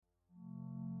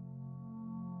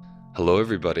Hello,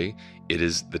 everybody. It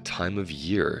is the time of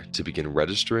year to begin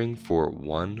registering for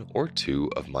one or two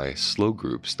of my slow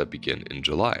groups that begin in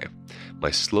July.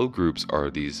 My slow groups are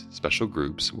these special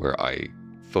groups where I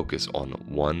focus on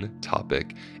one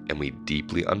topic and we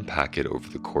deeply unpack it over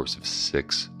the course of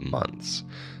 6 months.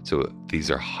 So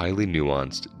these are highly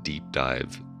nuanced, deep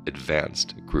dive,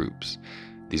 advanced groups.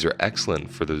 These are excellent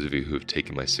for those of you who have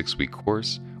taken my 6-week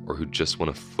course or who just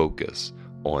want to focus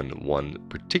on one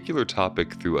particular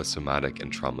topic through a somatic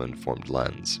and trauma-informed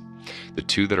lens. The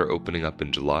two that are opening up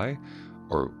in July,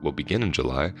 or will begin in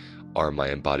July, are my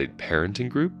embodied parenting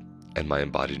group and my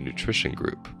embodied nutrition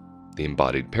group. The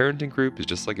embodied parenting group is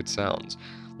just like it sounds,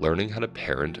 learning how to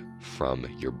parent from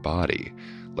your body,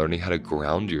 learning how to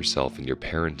ground yourself in your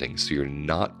parenting so you're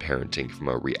not parenting from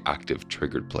a reactive,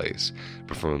 triggered place,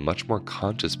 but from a much more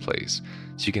conscious place,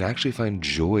 so you can actually find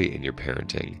joy in your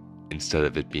parenting instead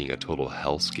of it being a total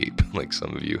hellscape like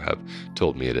some of you have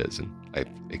told me it is, and I've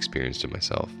experienced it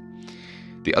myself.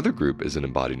 The other group is an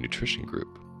embodied nutrition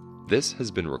group. This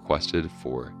has been requested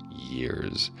for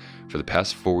years. For the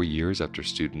past 4 years after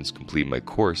students complete my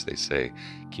course, they say,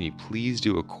 can you please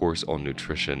do a course on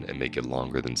nutrition and make it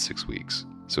longer than 6 weeks?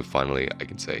 So finally I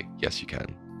can say, yes you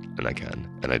can, and I can,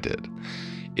 and I did.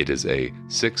 It is a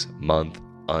 6-month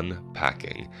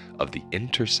unpacking of the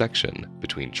intersection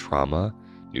between trauma,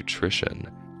 nutrition,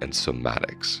 and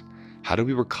somatics. How do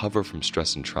we recover from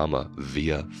stress and trauma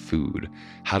via food?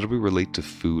 How do we relate to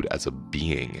food as a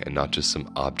being and not just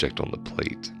some object on the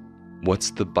plate?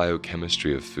 What's the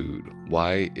biochemistry of food?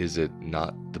 Why is it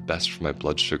not the best for my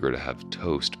blood sugar to have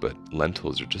toast, but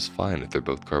lentils are just fine if they're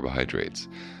both carbohydrates?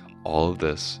 All of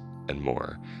this and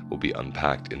more will be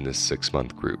unpacked in this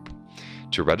 6-month group.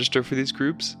 To register for these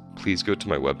groups, please go to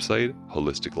my website,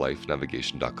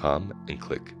 holisticlifenavigation.com, and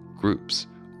click Groups.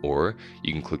 Or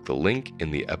you can click the link in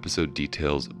the episode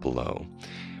details below.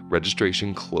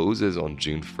 Registration closes on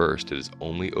June 1st. It is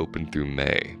only open through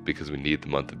May because we need the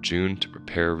month of June to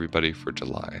prepare everybody for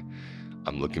July.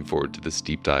 I'm looking forward to this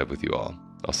deep dive with you all.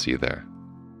 I'll see you there.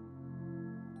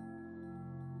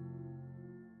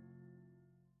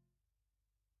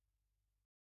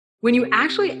 When you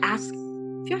actually ask,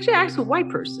 if you actually ask a white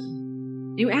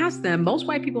person, you ask them, most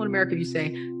white people in America, you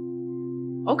say,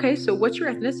 okay, so what's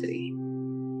your ethnicity?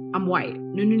 I'm white.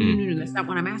 No, that's not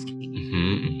what I'm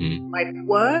asking. Like,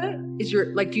 what is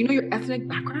your, like, do you know your ethnic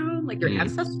background? Like your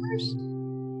ancestors?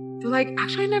 They're like,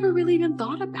 actually, I never really even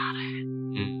thought about it.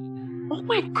 Oh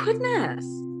my goodness.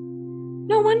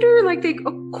 No wonder, like,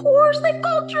 of course they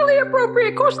culturally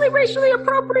appropriate, of course they racially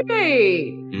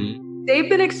appropriate. They've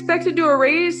been expected to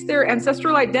erase their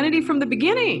ancestral identity from the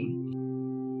beginning.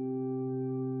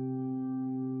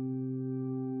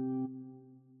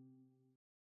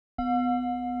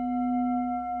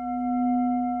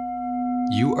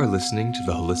 You are listening to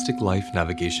the Holistic Life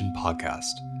Navigation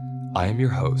Podcast. I am your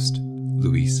host,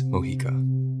 Luis Mojica.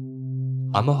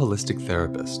 I'm a holistic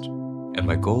therapist, and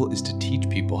my goal is to teach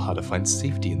people how to find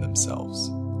safety in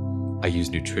themselves. I use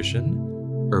nutrition,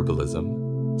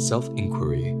 herbalism,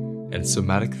 self-inquiry, and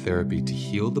somatic therapy to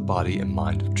heal the body and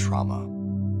mind of trauma.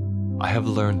 I have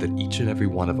learned that each and every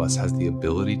one of us has the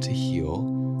ability to heal,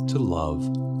 to love,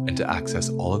 and to access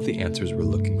all of the answers we're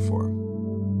looking for.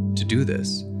 To do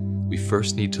this, we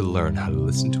first need to learn how to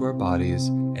listen to our bodies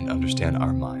and understand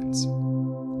our minds.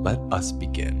 Let us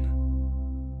begin.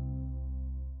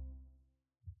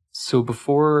 So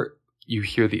before you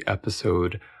hear the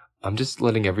episode, I'm just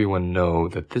letting everyone know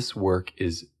that this work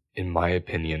is, in my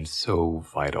opinion, so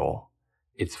vital.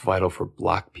 It's vital for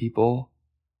Black people,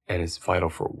 and it's vital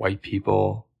for white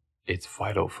people. It's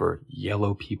vital for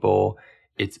yellow people.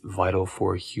 It's vital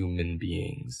for human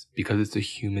beings because it's a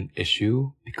human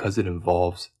issue, because it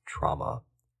involves trauma.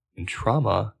 And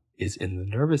trauma is in the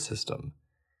nervous system.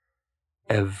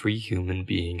 Every human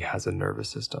being has a nervous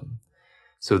system.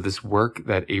 So this work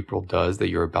that April does that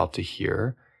you're about to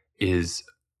hear is,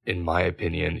 in my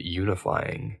opinion,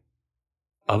 unifying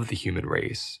of the human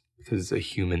race because it's a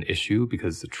human issue,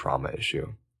 because it's a trauma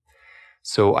issue.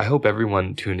 So I hope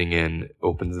everyone tuning in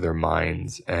opens their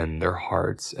minds and their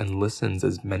hearts and listens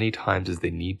as many times as they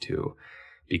need to,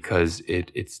 because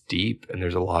it's deep and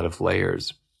there's a lot of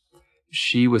layers.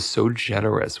 She was so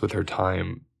generous with her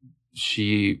time.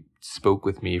 She spoke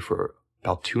with me for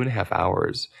about 2.5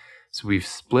 hours. So we've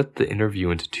split the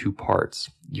interview into 2 parts.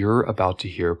 You're about to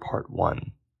hear part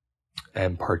 1,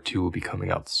 and part 2 will be coming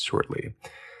out shortly.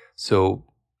 So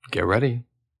get ready.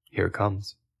 Here it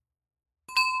comes.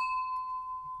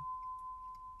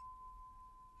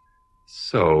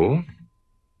 So,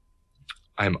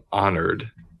 I'm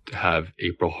honored to have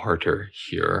April Harter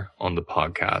here on the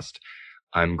podcast.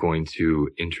 I'm going to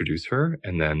introduce her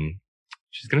and then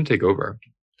she's going to take over.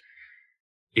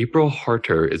 April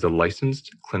Harter is a licensed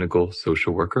clinical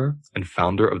social worker and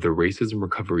founder of the Racism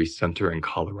Recovery Center in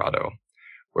Colorado,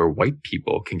 where white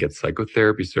people can get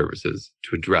psychotherapy services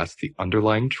to address the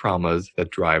underlying traumas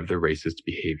that drive their racist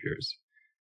behaviors.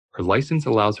 Her license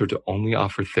allows her to only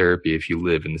offer therapy if you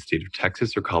live in the state of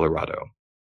Texas or Colorado.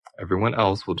 Everyone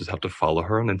else will just have to follow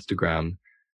her on Instagram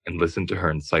and listen to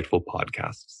her insightful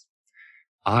podcasts.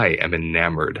 I am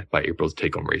enamored by April's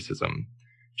take on racism.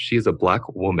 She is a Black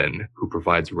woman who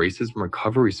provides racism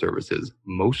recovery services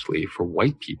mostly for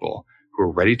white people who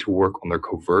are ready to work on their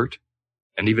covert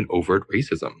and even overt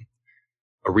racism.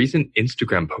 A recent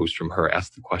Instagram post from her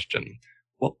asked the question,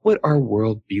 what would our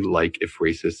world be like if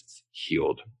racists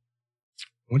healed?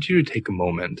 I want you to take a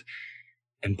moment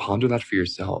and ponder that for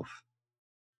yourself.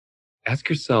 Ask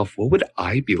yourself, what would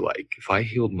I be like if I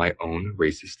healed my own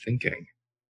racist thinking?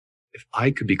 If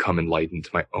I could become enlightened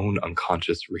to my own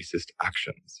unconscious racist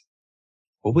actions?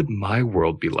 What would my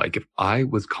world be like if I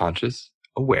was conscious,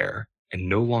 aware, and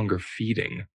no longer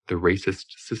feeding the racist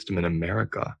system in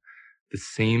America, the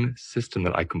same system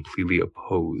that I completely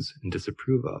oppose and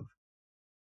disapprove of?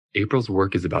 April's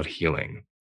work is about healing,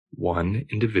 one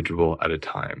individual at a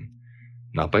time,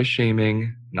 not by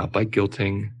shaming, not by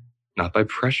guilting, not by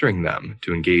pressuring them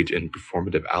to engage in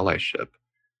performative allyship,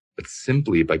 but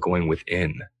simply by going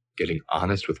within, getting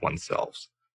honest with oneself,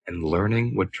 and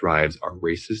learning what drives our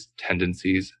racist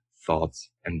tendencies, thoughts,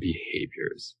 and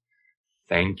behaviors.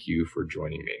 Thank you for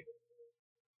joining me.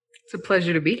 It's a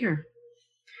pleasure to be here.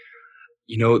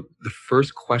 You know, the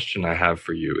first question I have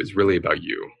for you is really about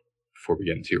you before we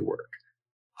get into your work.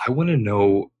 I want to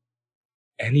know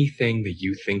anything that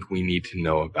you think we need to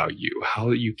know about you,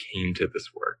 how you came to this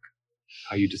work,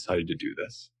 how you decided to do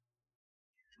this.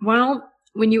 Well,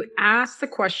 when you ask the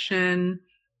question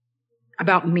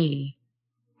about me,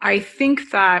 I think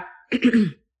that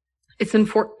it's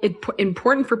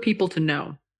important for people to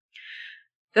know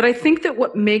that I think that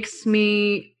what makes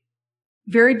me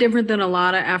very different than a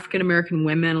lot of African-American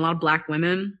women, a lot of Black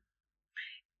women,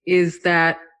 is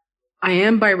that I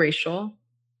am biracial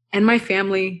and my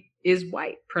family is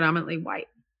white, predominantly white.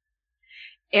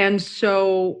 And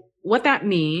so what that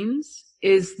means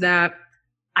is that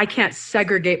I can't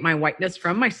segregate my whiteness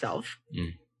from myself.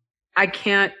 I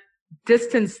can't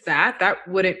distance that. That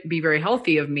wouldn't be very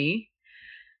healthy of me.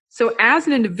 So as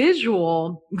an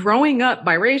individual growing up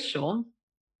biracial,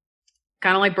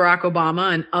 kind of like Barack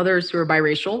Obama and others who are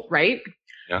biracial, right?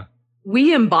 Yeah.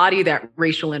 We embody that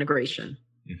racial integration.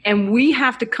 And we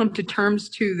have to come to terms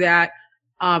to that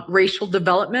racial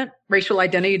development, racial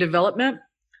identity development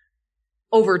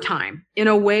over time in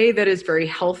a way that is very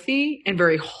healthy and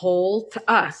very whole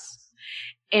to us.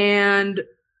 And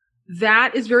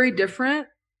that is very different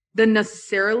than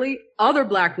necessarily other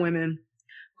Black women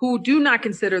who do not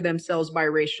consider themselves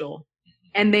biracial.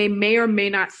 And they may or may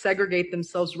not segregate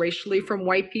themselves racially from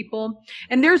white people.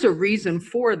 And there's a reason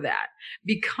for that,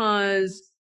 because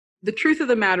the truth of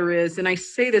the matter is, and I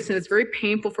say this and it's very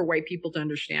painful for white people to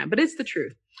understand, but it's the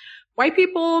truth. White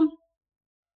people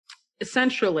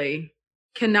essentially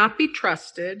cannot be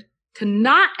trusted to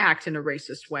not act in a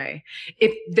racist way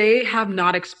if they have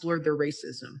not explored their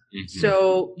racism.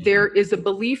 So there is a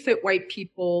belief that white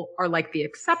people are like the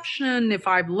exception. If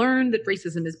I've learned that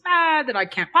racism is bad, that I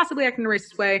can't possibly act in a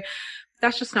racist way,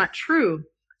 that's just not true.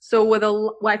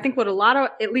 So I think what a lot of,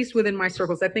 at least within my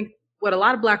circles, I think what a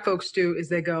lot of Black folks do is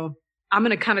they go, I'm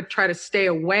going to kind of try to stay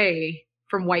away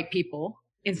from white people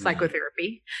in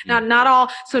psychotherapy. Now, not all.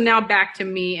 So now back to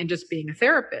me and just being a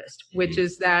therapist, which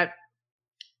is that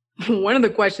one of the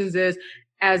questions is,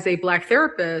 as a Black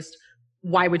therapist,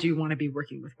 why would you want to be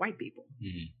working with white people?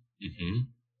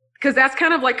 Because that's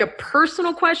kind of like a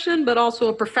personal question, but also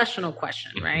a professional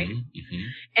question, right?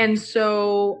 And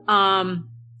so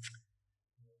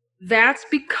that's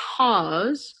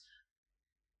because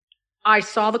I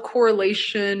saw the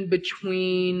correlation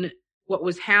between what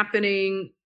was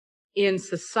happening in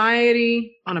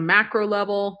society on a macro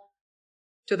level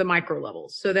to the micro level.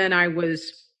 So then I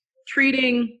was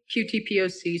treating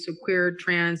QTPOC, so queer,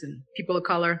 trans, and people of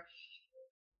color.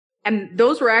 And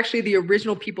those were actually the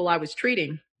original people I was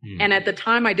treating. And at the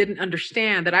time, I didn't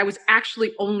understand that I was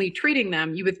actually only treating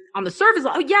them. You would, on the surface,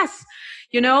 oh, yes,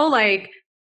 like,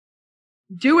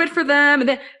 do it for them. And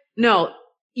then, no,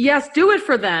 yes, do it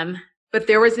for them. But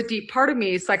there was a deep part of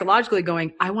me psychologically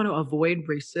going, I want to avoid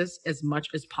racists as much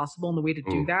as possible. And the way to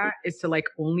do that is to like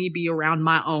only be around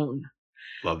my own.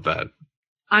 Love that.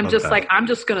 I'm just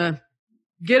going to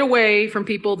get away from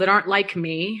people that aren't like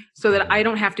me so that I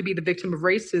don't have to be the victim of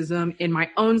racism in my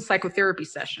own psychotherapy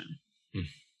session.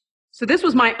 So this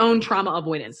was my own trauma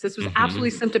avoidance. This was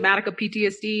absolutely symptomatic of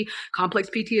PTSD,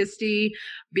 complex PTSD,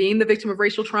 being the victim of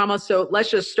racial trauma. So let's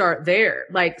just start there.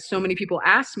 Like, so many people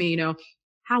ask me,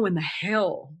 how in the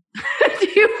hell do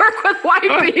you work with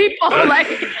white people? Like,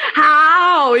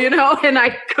 how, and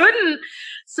I couldn't.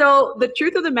 So the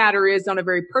truth of the matter is, on a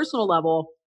very personal level,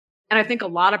 and I think a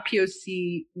lot of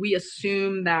POC, we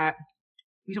assume that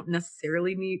we don't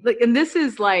necessarily need, and this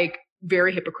is like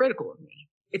very hypocritical of me.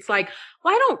 It's like,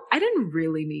 well, I didn't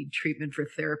really need treatment for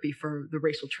therapy for the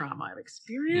racial trauma I've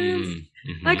experienced.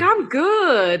 Like, I'm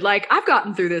good. Like, I've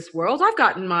gotten through this world. I've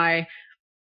gotten my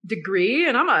degree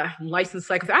and I'm a licensed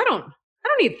psychotherapist. I don't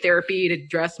need therapy to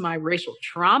address my racial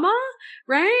trauma,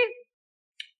 right?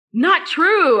 Not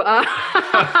true. And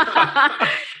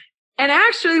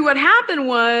actually what happened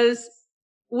was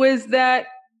that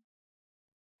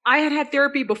I had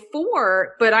therapy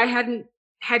before, but I hadn't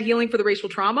had healing for the racial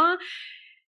trauma.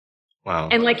 Wow.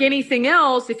 And like anything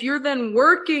else, if you're then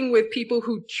working with people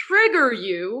who trigger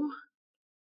you,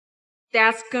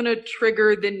 that's going to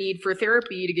trigger the need for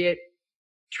therapy to get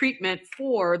treatment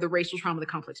for the racial trauma, the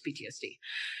complex PTSD.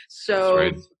 So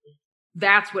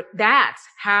that's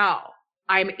how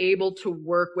I'm able to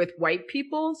work with white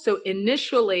people. So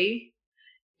initially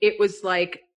it was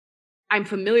like, I'm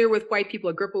familiar with white people.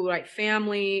 I grew up with a white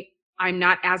family. I'm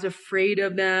not as afraid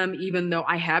of them, even though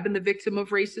I have been the victim of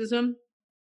racism.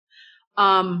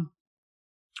 At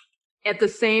the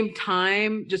same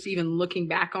time, just even looking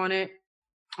back on it,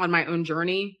 on my own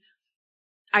journey,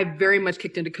 I very much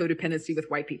kicked into codependency with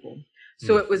white people.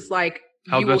 So it was like,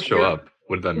 how does that show up?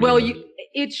 What did that mean? Well,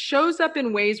 it shows up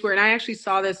in ways where, and I actually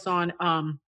saw this on,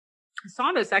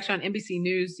 actually on NBC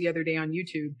News the other day on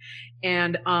YouTube.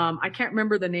 And, I can't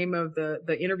remember the name of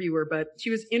the interviewer, but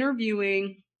she was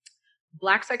interviewing a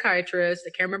Black psychiatrist.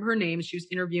 I can't remember her name. She was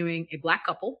interviewing a Black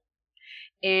couple.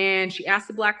 And she asked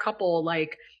the Black couple,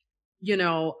 like, you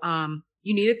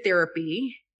needed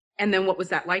therapy. And then what was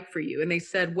that like for you? And they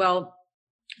said, well,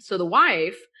 so the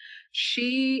wife,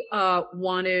 she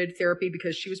wanted therapy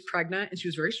because she was pregnant and she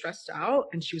was very stressed out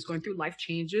and she was going through life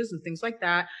changes and things like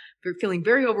that, feeling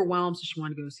very overwhelmed. So she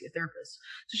wanted to go see a therapist.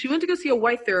 So she went to go see a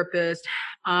white therapist.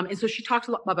 And so she talked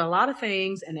about a lot of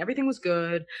things and everything was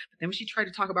good. But then when she tried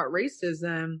to talk about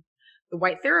racism, the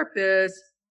white therapist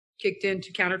kicked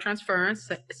into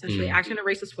countertransference, essentially acting in a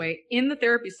racist way in the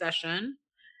therapy session.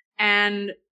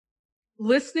 And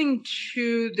listening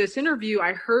to this interview,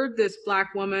 I heard this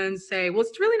Black woman say, well,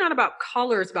 it's really not about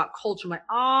color, it's about culture. I'm like,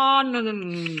 oh,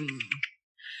 no.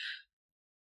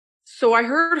 So I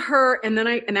heard her, and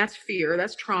that's fear,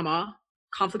 that's trauma,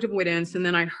 conflict avoidance. And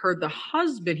then I heard the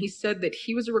husband, he said that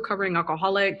he was a recovering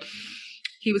alcoholic.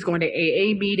 He was going to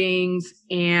AA meetings,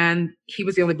 and he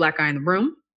was the only Black guy in the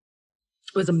room.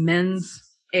 It was a men's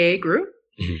AA group.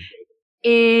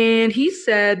 And he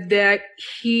said that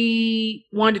he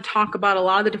wanted to talk about a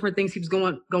lot of the different things he was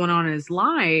going on in his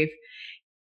life,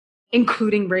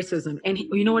 including racism. And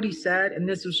you know what he said? And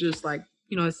this was just like,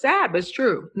 it's sad, but it's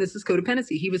true. And this is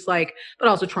codependency. He was like, but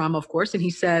also trauma, of course. And he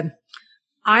said,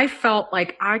 I felt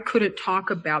like I couldn't talk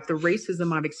about the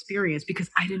racism I've experienced because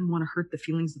I didn't want to hurt the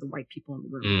feelings of the white people in the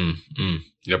room.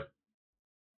 Yep.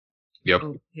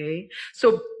 Okay.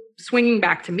 So swinging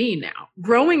back to me now,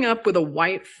 growing up with a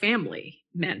white family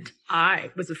meant I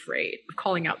was afraid of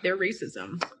calling out their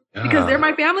racism because they're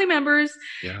my family members.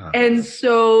 And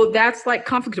so that's like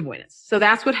conflict avoidance. So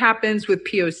that's what happens with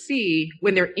POC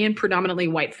when they're in predominantly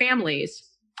white families,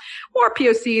 or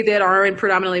POC that are in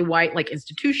predominantly white, like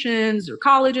institutions or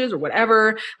colleges or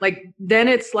whatever. Like, then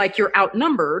it's like you're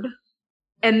outnumbered.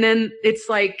 And then it's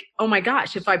like, oh my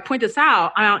gosh, if I point this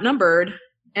out, I'm outnumbered.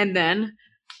 And then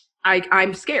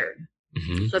I'm scared.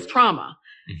 So that's trauma.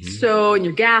 So, and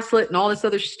you're gaslit and all this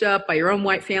other stuff by your own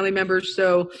white family members.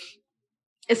 So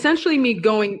essentially me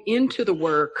going into the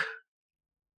work,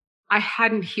 I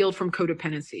hadn't healed from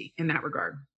codependency in that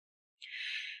regard.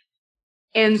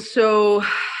 And so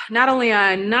not only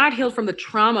I not healed from the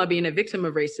trauma being a victim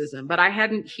of racism, but I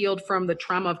hadn't healed from the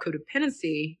trauma of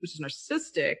codependency, which is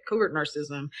narcissistic, covert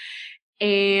narcissism.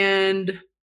 And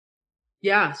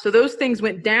yeah, so those things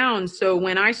went down. So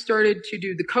when I started to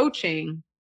do the coaching,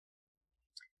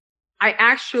 I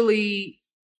actually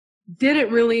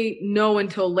didn't really know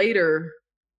until later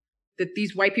that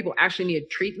these white people actually needed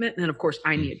treatment. And then of course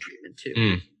I needed treatment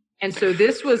too. And so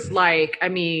this was like, I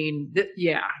mean,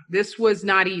 this was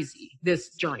not easy, this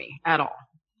journey at all.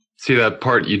 See that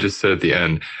part you just said at the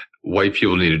end, white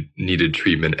people needed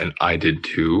treatment and I did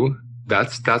too.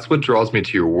 That's what draws me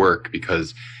to your work,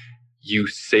 because you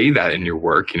say that in your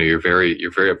work, you're very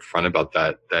upfront about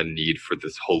that need for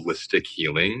this holistic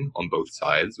healing on both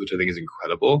sides, which I think is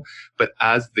incredible. But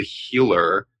as the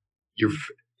healer,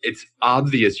 it's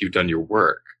obvious you've done your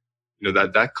work.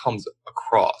 That comes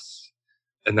across.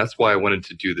 And that's why I wanted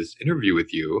to do this interview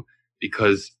with you,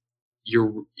 because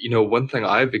one thing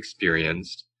I've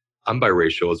experienced, I'm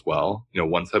biracial as well,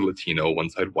 one side Latino, one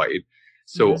side white.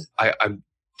 So I'm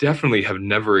definitely have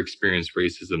never experienced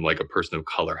racism like a person of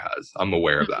color has. I'm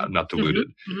aware of that. I'm not deluded.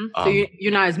 So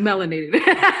you're not as melanated.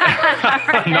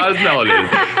 Not as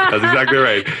melanated. That's exactly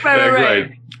right.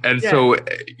 Right. And so,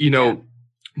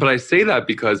 but I say that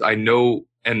because I know,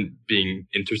 and being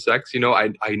intersex,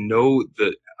 I know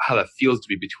how that feels to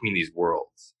be between these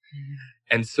worlds.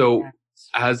 And so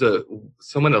as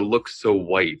someone that looks so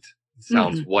white,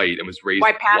 sounds white, and was raised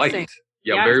white.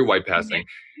 Yeah, very white passing,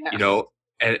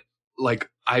 and like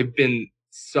I've been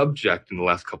subject in the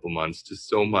last couple months to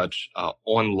so much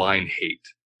online hate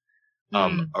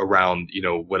around,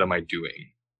 what am I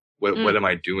doing? What am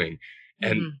I doing?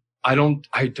 And I don't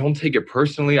take it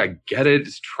personally. I get it.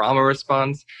 It's trauma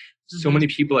response. So many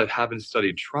people that haven't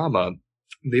studied trauma,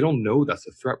 they don't know that's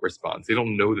a threat response. They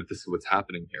don't know that this is what's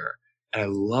happening here. And I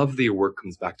love that your work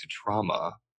comes back to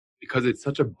trauma because it's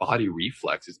such a body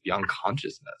reflex. It's beyond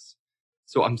consciousness.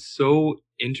 So I'm so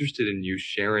interested in you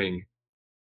sharing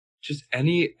just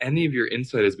any of your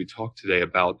insight as we talk today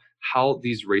about how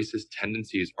these racist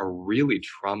tendencies are really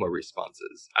trauma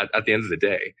responses at the end of the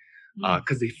day.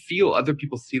 Because they feel other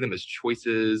people see them as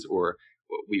choices, or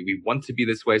we want to be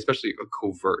this way, especially a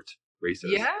covert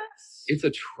racist. Yes. It's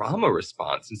a trauma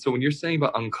response. And so when you're saying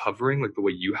about uncovering, like the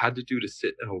way you had to do to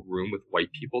sit in a room with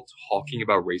white people talking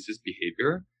about racist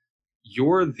behavior,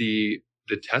 you're the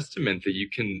testament that you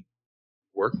can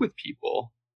work with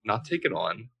people, not take it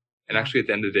on, and actually at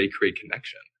the end of the day create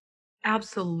connection.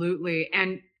 Absolutely.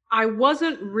 And I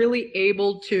wasn't really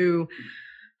able to.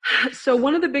 So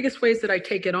one of the biggest ways that I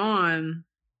take it on,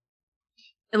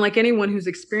 and like anyone who's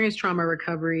experienced trauma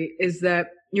recovery, is that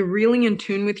you're really in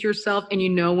tune with yourself,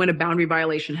 and when a boundary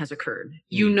violation has occurred.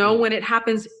 When it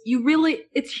happens,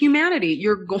 it's humanity.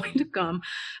 You're going to come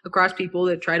across people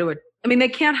that try to, they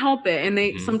can't help it.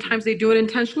 And sometimes they do it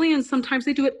intentionally, and sometimes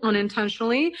they do it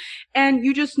unintentionally. And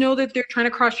you just know that they're trying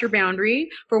to cross your boundary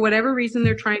for whatever reason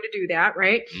they're trying to do that.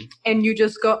 Right. And you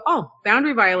just go, oh,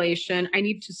 boundary violation. I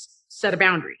need to set a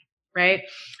boundary. Right.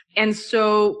 And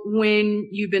so when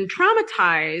you've been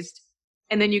traumatized,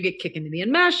 and then you get kicked into the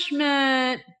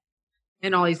enmeshment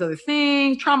and all these other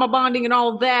things, trauma bonding and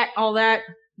all that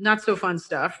not so fun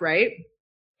stuff, right?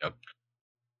 Yep.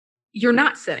 You're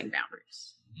not setting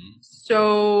boundaries.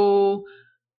 So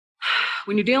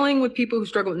when you're dealing with people who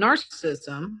struggle with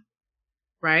narcissism,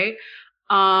 right?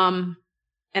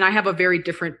 And I have a very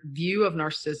different view of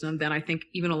narcissism than I think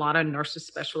even a lot of narcissist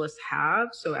specialists have.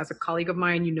 So as a colleague of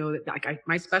mine, that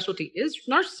my specialty is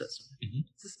narcissism.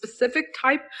 It's a specific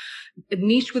type, a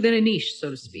niche within a niche,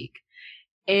 so to speak.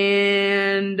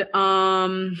 And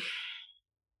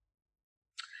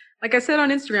like I said on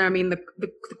Instagram,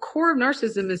 the core of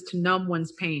narcissism is to numb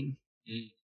one's pain. I'm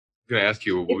going to ask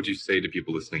you, what would you say to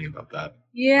people listening about that?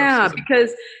 Yeah,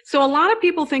 because so a lot of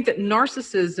people think that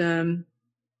narcissism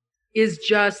is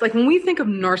just like, when we think of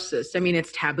narcissist,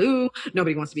 it's taboo.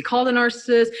 Nobody wants to be called a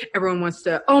narcissist. Everyone wants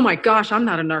to, oh my gosh, I'm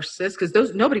not a narcissist,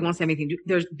 because nobody wants to have anything to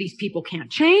do. These people can't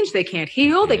change. They can't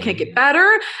heal. They can't get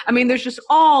better. There's just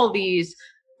all these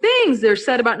things that are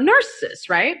said about narcissists,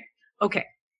 right? Okay.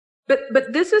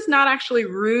 But this is not actually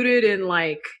rooted in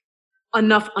like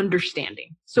enough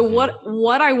understanding. So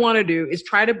what I want to do is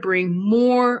try to bring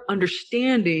more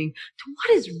understanding to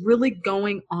what is really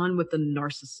going on with the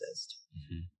narcissist.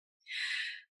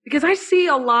 Because I see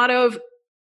a lot of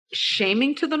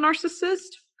shaming to the narcissist,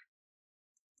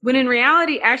 when in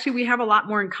reality, actually, we have a lot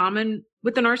more in common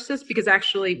with the narcissist, because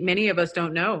actually many of us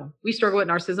don't know. We struggle with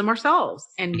narcissism ourselves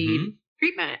and need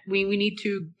treatment. We need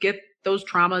to get those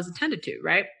traumas attended to,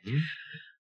 right?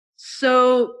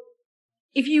 So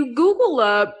if you Google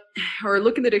up or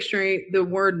look in the dictionary, the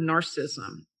word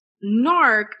narcissism,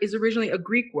 narc is originally a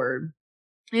Greek word,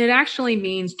 and it actually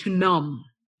means to numb.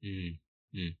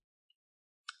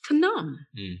 To numb.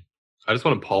 I just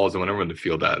want to pause. I want everyone to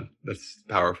feel that. That's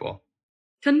powerful.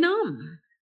 To numb.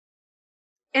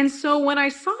 And so when I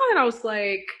saw it, I was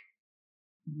like,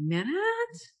 minute?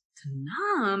 To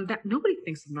numb? That nobody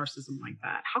thinks of narcissism like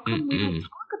that. How come we don't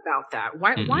talk about that?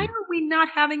 Why are we not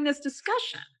having this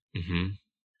discussion?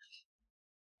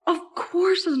 Of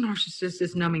course a narcissist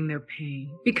is numbing their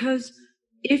pain, because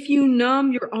if you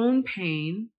numb your own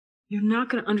pain, you're not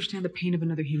going to understand the pain of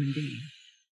another human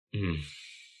being.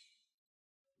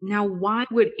 Now, why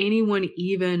would anyone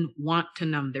even want to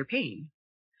numb their pain?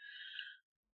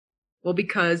 Well,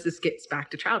 because this gets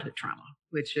back to childhood trauma,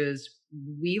 which is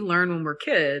we learn when we're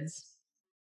kids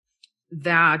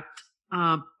that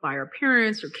by our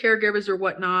parents or caregivers or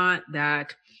whatnot,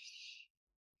 that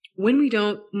when we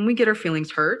get our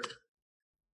feelings hurt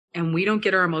and we don't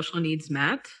get our emotional needs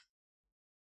met,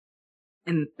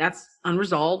 and that's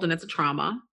unresolved and it's a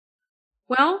trauma,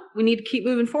 well, we need to keep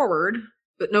moving forward,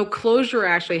 but no closure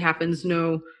actually happens,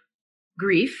 no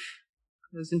grief.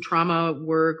 Because in trauma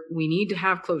work, we need to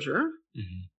have closure.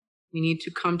 Mm-hmm. We need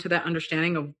to come to that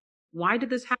understanding of why did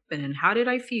this happen and how did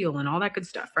I feel and all that good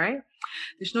stuff, right?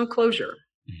 There's no closure.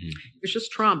 Mm-hmm. There's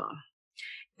just trauma.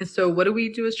 And so what do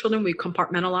we do as children? We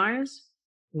compartmentalize,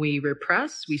 we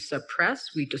repress, we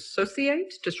suppress, we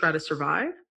dissociate to try to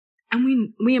survive,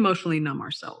 and we emotionally numb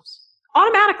ourselves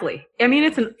automatically. I mean,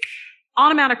 it's an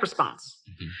automatic response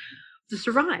to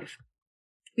survive.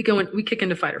 We kick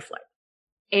into fight or flight.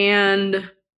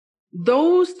 And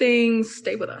those things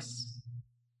stay with us.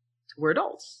 We're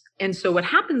adults. And so what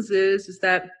happens is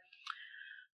that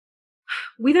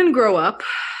we then grow up,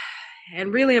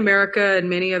 and really America and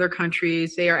many other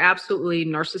countries, they are absolutely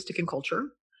narcissistic in culture.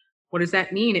 What does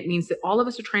that mean? It means that all of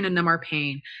us are trying to numb our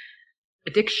pain.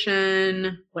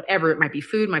 Addiction, whatever. It might be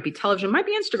food, might be television, might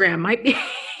be Instagram, might be,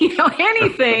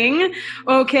 anything.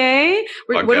 Okay.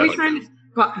 What are we trying to,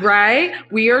 right?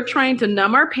 We are trying to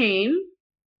numb our pain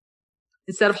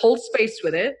instead of hold space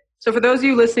with it. So for those of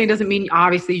you listening, doesn't mean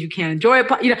obviously you can't enjoy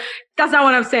it. That's not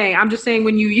what I'm saying. I'm just saying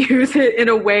when you use it in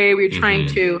a way where you're trying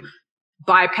to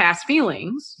bypass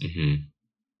feelings,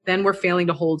 then we're failing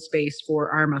to hold space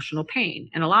for our emotional pain.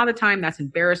 And a lot of the time that's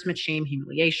embarrassment, shame,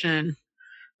 humiliation,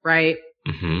 right?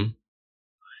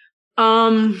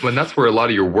 Well, that's where a lot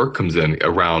of your work comes in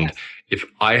around, if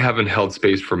I haven't held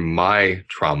space for my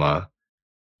trauma,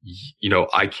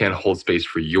 I can't hold space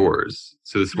for yours.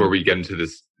 So this is where we get into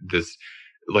this,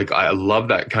 like, I love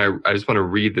that. I just want to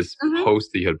read this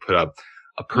post that you had put up.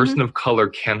 A person of color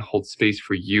can't hold space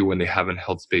for you when they haven't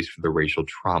held space for the racial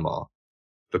trauma.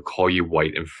 They'll call you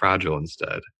white and fragile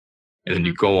instead. And then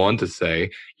you go on to say,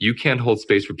 you can't hold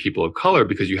space for people of color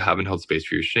because you haven't held space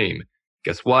for your shame.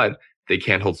 Guess what? They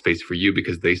can't hold space for you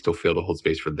because they still fail to hold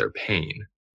space for their pain.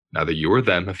 Neither you or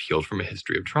them have healed from a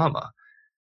history of trauma.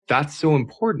 That's so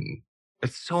important.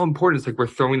 It's so important. It's like we're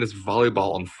throwing this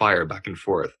volleyball on fire back and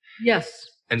forth. Yes.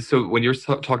 And so when you're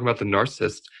talking about the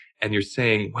narcissist and you're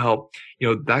saying, well,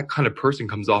 that kind of person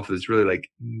comes off as really like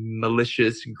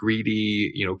malicious,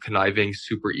 greedy, conniving,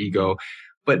 super ego.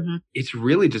 But it's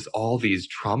really just all these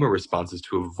trauma responses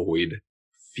to avoid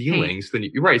feelings. Then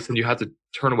you're right. So then you have to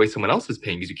turn away someone else's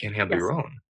pain because you can't handle your own.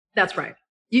 That's right.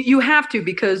 You have to,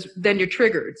 because then you're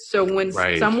triggered. So when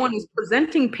someone is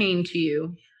presenting pain to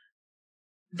you,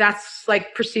 that's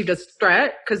like perceived as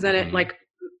threat, because then it like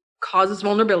causes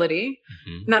vulnerability.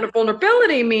 And that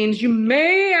vulnerability means you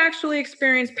may actually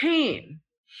experience pain.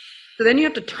 So then you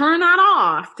have to turn that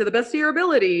off to the best of your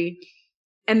ability.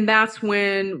 And that's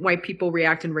when white people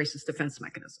react in racist defense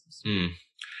mechanisms.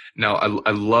 Now, I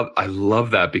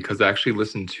love that, because I actually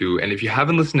listened to, and if you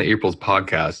haven't listened to April's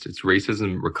podcast, it's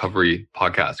Racism Recovery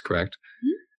Podcast, correct?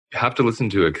 You have to listen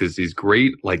to it, because these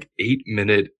great, like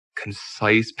 8-minute,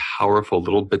 concise, powerful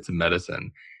little bits of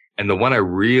medicine. And the one I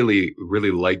really,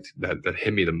 really liked that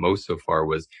hit me the most so far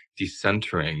was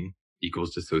decentering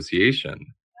equals dissociation.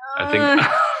 I think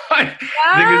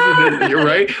you're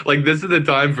right. Like, this is the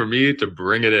time for me to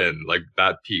bring it in, like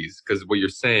that piece, because what you're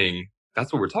saying,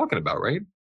 that's what we're talking about, right?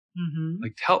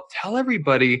 Like, tell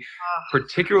everybody,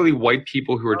 particularly white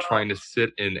people who are trying to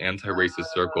sit in anti-racist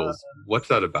circles, what's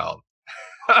that about?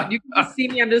 You can see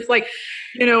me. I'm just like,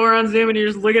 we're on Zoom and you're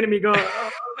just looking at me going,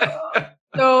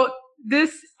 So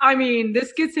this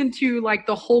gets into like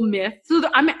the whole myth. So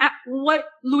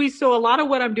so a lot of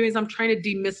what I'm doing is I'm trying to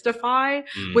demystify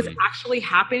what's actually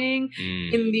happening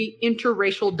in the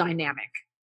interracial dynamic.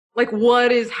 Like,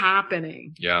 what is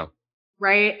happening? Yeah.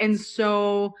 Right. And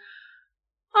so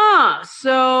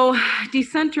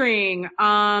decentering.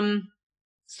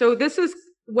 So this is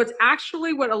what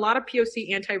a lot of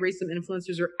POC anti-racism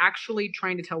influencers are actually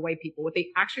trying to tell white people. What they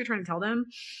actually are trying to tell them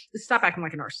is stop acting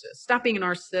like a narcissist. Stop being a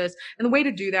narcissist. And the way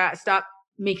to do that is stop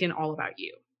making it all about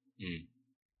you.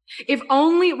 If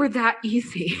only it were that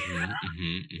easy.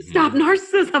 Stop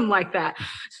narcissism like that.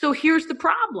 So here's the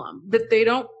problem, that they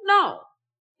don't know.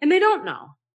 And they don't know.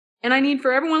 And I need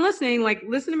for everyone listening, like,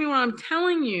 listen to me when I'm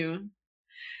telling you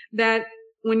that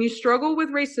when you struggle with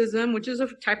racism, which is a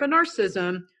type of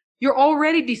narcissism, you're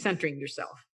already decentering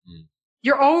yourself.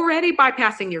 You're already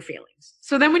bypassing your feelings.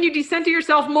 So then when you decenter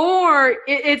yourself more,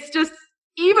 it's just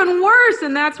even worse.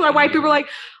 And that's why white people are like,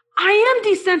 I am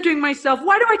decentering myself.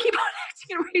 Why do I keep on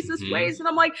acting in racist ways? And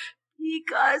I'm like,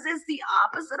 because it's the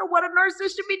opposite of what a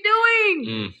narcissist should be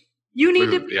doing. You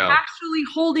need to be actually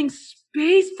holding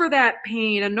space for that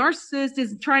pain. A narcissist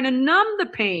is trying to numb the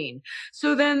pain.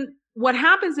 So then what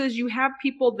happens is you have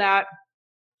people that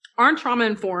aren't trauma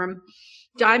informed,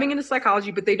 diving into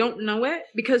psychology, but they don't know it,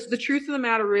 because the truth of the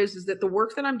matter is that the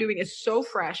work that I'm doing is so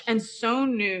fresh and so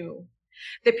new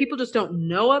that people just don't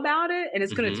know about it. And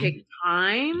it's going to take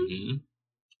time,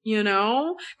 you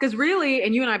know, because really,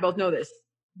 and you and I both know this,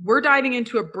 we're diving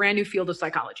into a brand new field of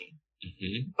psychology.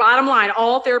 Bottom line,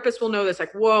 all therapists will know this.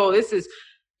 Like, whoa,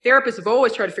 therapists have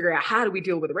always tried to figure out, how do we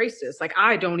deal with a racist? Like,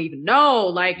 I don't even know.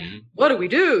 Like, what do we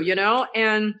do? You know?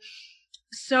 And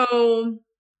so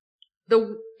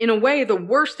in a way, the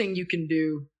worst thing you can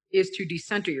do is to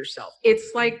decenter yourself.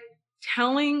 It's like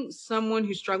telling someone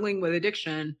who's struggling with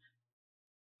addiction,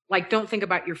 like, don't think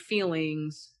about your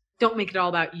feelings. Don't make it all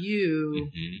about you.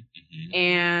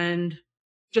 And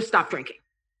just stop drinking.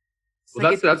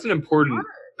 Well, like that's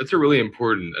a really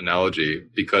important analogy,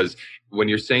 because when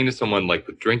you're saying to someone, like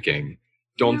with drinking,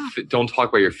 don't talk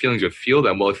about your feelings, but feel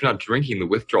them. Well, if you're not drinking, the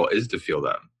withdrawal is to feel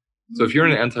them. So if you're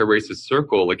in an anti-racist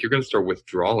circle, like, you're going to start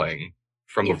withdrawing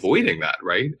from avoiding that,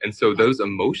 right? And so those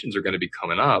emotions are going to be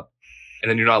coming up, and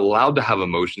then you're not allowed to have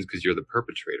emotions because you're the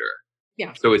perpetrator.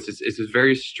 So it's this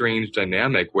very strange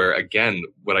dynamic where, again,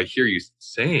 what I hear you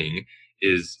saying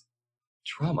is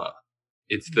trauma.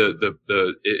 It's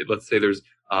let's say there's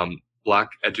Black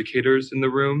educators in the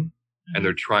room, and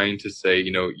they're trying to say,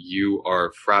 you know, you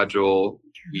are fragile.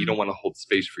 We don't want to hold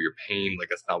space for your pain. Like,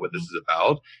 that's not what this is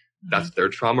about. That's their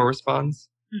trauma response.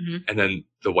 And then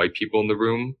the white people in the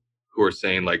room who are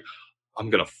saying, like, I'm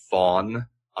going to fawn.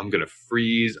 I'm going to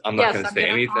freeze. I'm not going to say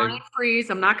anything. Fawn and freeze.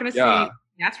 I'm not going to say.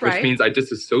 That's right. Which means I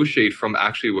disassociate from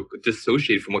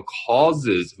what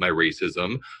causes my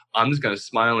racism. I'm just going to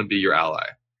smile and be your ally.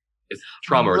 It's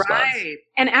trauma response.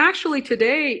 And actually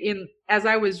today, as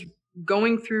I was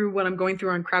going through what I'm going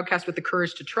through on Crowdcast with The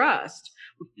Courage to Trust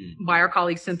by our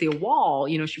colleague Cynthia Wall,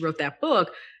 you know, she wrote that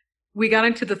book. We got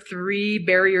into the 3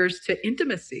 barriers to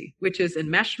intimacy, which is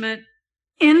enmeshment,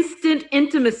 instant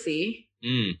intimacy,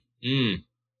 and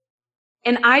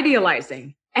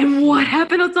idealizing. And what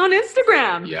happened? It's on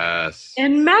Instagram.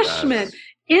 Enmeshment.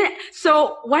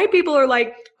 So white people are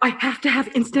like, I have to have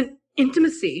instant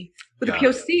intimacy with the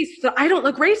POC so I don't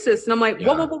look racist. And I'm like,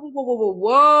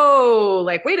 whoa.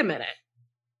 Like, wait a minute.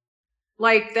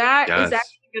 Like, that is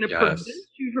actually going to prevent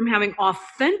you from having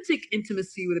authentic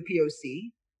intimacy with a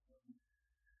POC.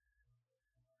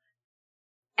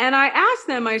 And I asked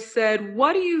them, I said,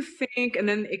 what do you think? And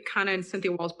then it kind of, in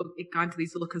Cynthia Wall's book, it got into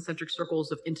these little concentric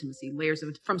circles of intimacy, layers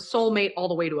of, from soulmate all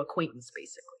the way to acquaintance,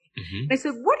 basically. And I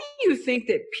said, what do you think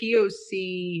that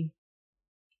POC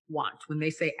want when they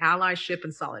say allyship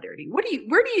and solidarity? Where do you,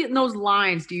 in those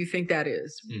lines, do you think that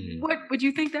is? What would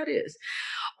you think that is?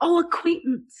 Oh,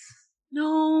 acquaintance.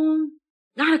 No,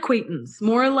 not acquaintance.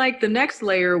 More like the next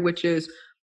layer, which is,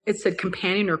 it said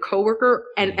companion or coworker.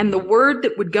 And the word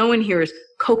that would go in here is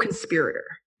co-conspirator.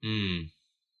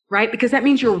 Right? Because that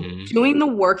means you're doing the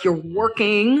work, you're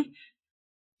working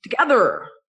together.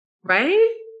 Right?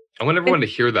 I want everyone to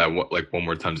hear that like one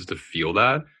more time, just to feel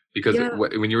that. Because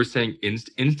when you were saying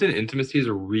instant intimacy is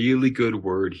a really good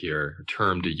word here,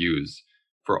 term to use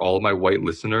for all of my white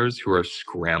listeners who are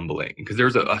scrambling. Because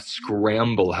there's a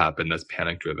scramble happen that's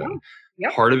panic driven.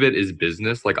 Part of it is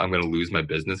business, like, I'm going to lose my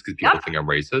business because people think I'm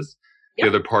racist. The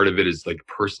other part of it is like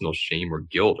personal shame or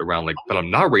guilt around, like, but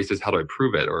I'm not racist. How do I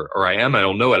prove it? Or I am. I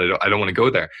don't know it. I don't want to go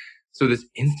there. So this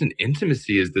instant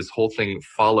intimacy is this whole thing.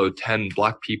 Follow 10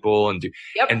 Black people and do.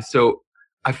 And so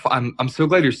I'm so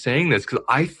glad you're saying this, because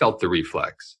I felt the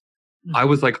reflex. I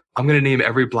was like, I'm going to name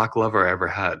every Black lover I ever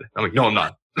had. I'm like, no, I'm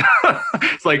not.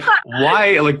 It's like,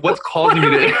 why? Like, what's causing me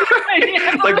to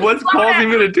like, what's causing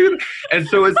me to do that? And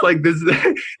so it's like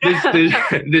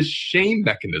this shame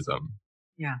mechanism.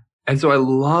 And so I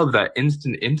love that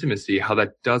instant intimacy, how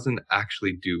that doesn't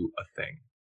actually do a thing.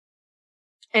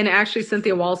 And actually,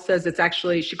 Cynthia Wall says it's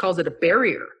actually, she calls it a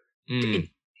barrier to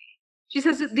intimacy. She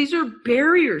says that these are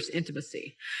barriers to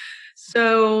intimacy.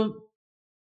 So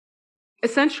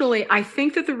essentially, I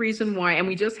think that the reason why, and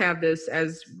we just have this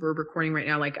as we're recording right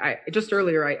now, like just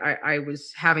earlier, I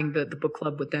was having the book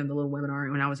club with them, the little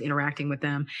webinar, when I was interacting with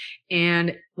them.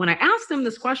 And when I asked them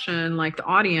this question, like the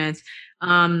audience,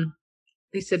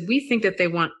 they said, we think that they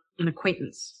want an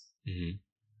acquaintance.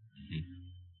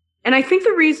 And I think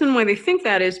the reason why they think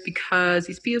that is because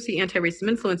these POC anti-racism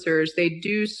influencers, they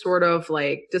do sort of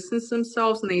like distance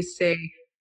themselves, and they say,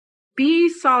 be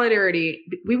solidarity.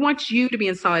 We want you to be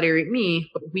in solidarity with me,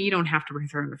 but we don't have to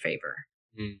return the favor.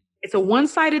 Mm. It's a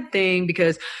one-sided thing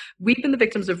because we've been the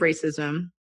victims of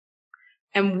racism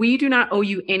and we do not owe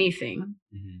you anything,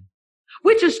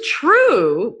 which is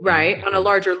true, right? On a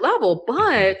larger level.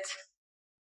 But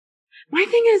my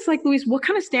thing is like, Luis, what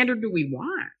kind of standard do we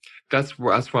want? That's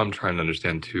what I'm trying to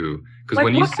understand too. Because Like,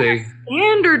 when you what say kind of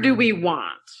standard do we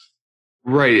want?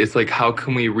 right, it's like how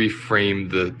can we reframe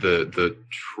the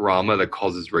trauma that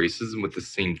causes racism with the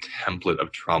same template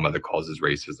of trauma that causes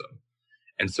racism?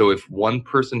 And so if one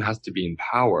person has to be in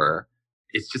power,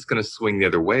 it's just going to swing the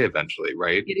other way eventually,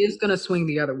 right? It is going to swing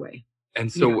the other way.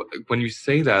 And so when you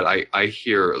say that, I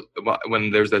hear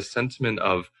when there's a sentiment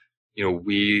of, you know,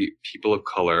 we people of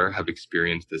color have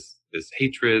experienced this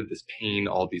hatred, this pain,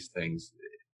 all these things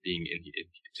being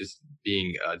just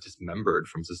being dismembered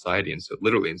from society. And so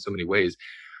literally in so many ways,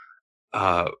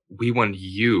 we want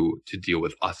you to deal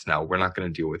with us now. We're not going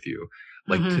to deal with you.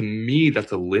 Like to me,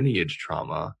 that's a lineage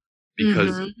trauma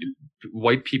because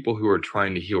white people who are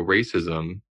trying to heal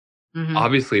racism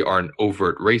obviously aren't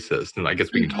overt racist. And I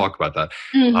guess we can talk about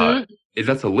that. If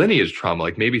that's a lineage trauma,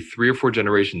 like maybe 3 or 4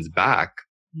 generations back,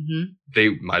 they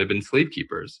might have been slave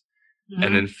keepers.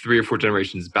 And then 3 or 4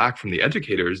 generations back from the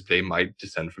educators, they might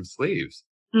descend from slaves.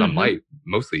 Not might,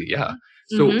 mostly, yeah.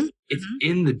 So it's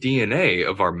in the DNA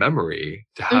of our memory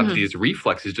to have these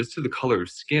reflexes just to the color of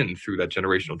skin through that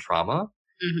generational trauma.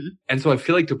 And so I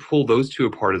feel like to pull those two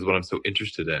apart is what I'm so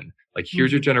interested in. Like,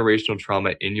 here's your generational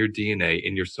trauma in your DNA,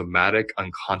 in your somatic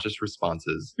unconscious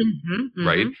responses,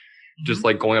 right? Just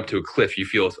like going up to a cliff, you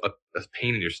feel a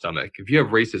pain in your stomach. If you have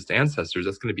racist ancestors,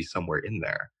 that's going to be somewhere in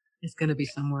there. It's going to be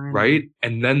somewhere in right?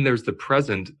 There. And then there's the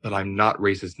present that I'm not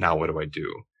racist now. What do I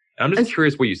do? And I'm just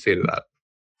curious what you say to that.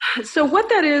 So what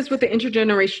that is with the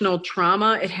intergenerational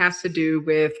trauma, it has to do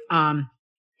with,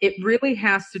 it really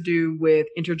has to do with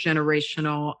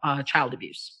intergenerational child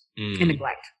abuse and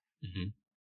neglect.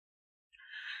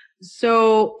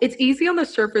 So it's easy on the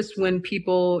surface when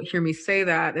people hear me say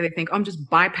that they think, I'm just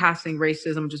bypassing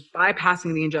racism, I'm just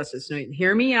bypassing the injustice. No,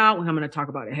 hear me out when I'm going to talk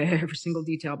about every single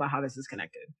detail about how this is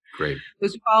connected. Great.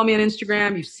 Those who follow me on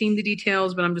Instagram, you've seen the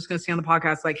details, but I'm just going to say on the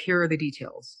podcast, like, here are the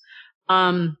details.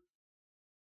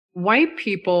 White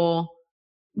people,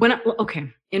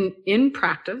 in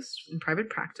practice, in private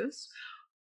practice,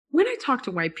 when I talk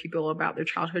to white people about their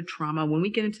childhood trauma, when we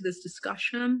get into this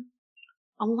discussion,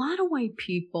 a lot of white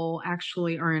people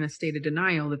actually are in a state of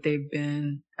denial that they've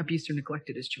been abused or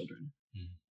neglected as children.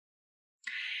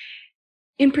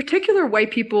 In particular, white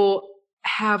people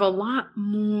have a lot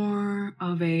more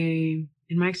of in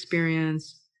my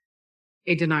experience,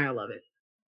 a denial of it.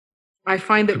 I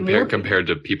find that compared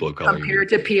to people of color. Compared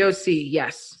to POC,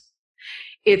 yes.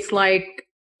 It's like,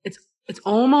 it's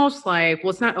almost like, well,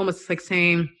 it's not almost, it's like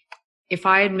saying, if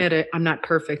I admit it, I'm not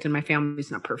perfect and my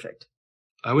family's not perfect.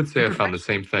 I would say I found the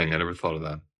same thing. I never thought of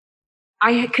that.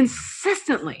 I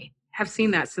consistently have seen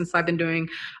that since I've been doing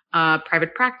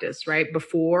private practice, right?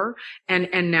 Before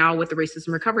and now with the Racism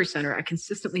Recovery Center, I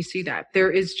consistently see that.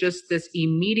 There is just this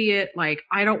immediate, like,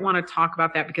 I don't want to talk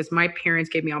about that because my parents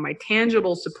gave me all my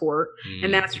tangible support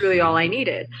and that's really all I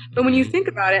needed. But when you think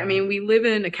about it, I mean, we live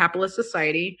in a capitalist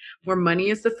society where money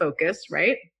is the focus,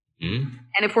 right? And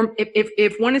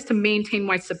if one is to maintain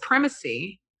white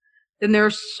supremacy, then there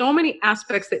are so many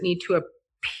aspects that need to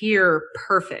appear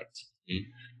perfect.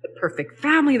 The perfect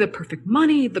family, the perfect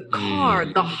money, the car,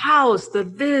 the house, the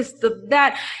this, the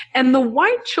that. And the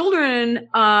white children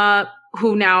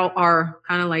who now are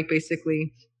kind of like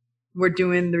basically we're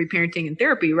doing the reparenting and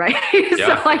therapy, right?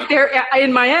 So like they're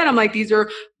in my head, I'm like, these are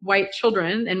white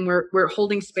children and we're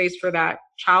holding space for that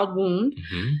child wound.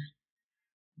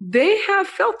 They have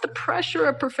felt the pressure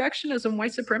of perfectionism,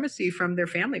 white supremacy from their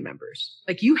family members.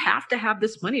 Like, you have to have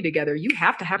this money together. You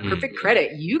have to have perfect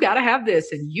credit. You got to have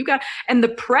this and the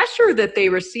pressure that they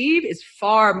receive is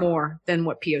far more than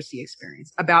what POC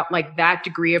experienced about like that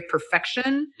degree of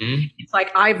perfection. It's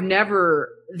like, POC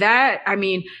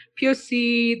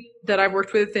that I've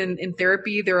worked with in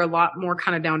therapy, they're a lot more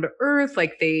kind of down to earth.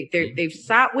 Like they've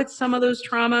sat with some of those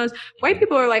traumas. White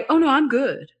people are like, oh no, I'm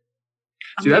good.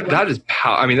 See, that is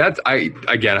I mean, I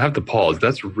have to pause.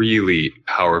 That's really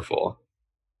powerful.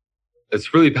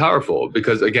 It's really powerful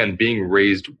because, again, being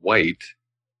raised white,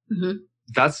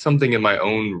 that's something in my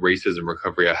own racism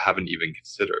recovery I haven't even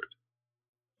considered.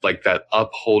 Like that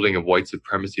upholding of white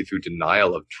supremacy through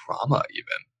denial of trauma,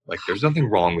 even. Like, there's nothing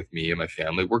wrong with me and my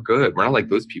family. We're good. We're not like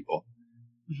those people.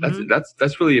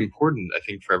 That's really important, I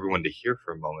think, for everyone to hear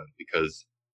for a moment, because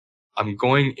I'm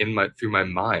going through my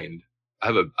mind.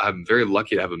 I'm very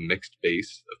lucky to have a mixed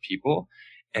base of people,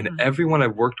 and everyone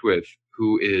I've worked with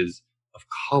who is of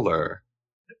color,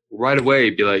 right away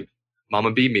be like,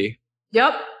 "Mama beat me."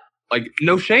 Yep. Like,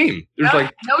 no shame. There's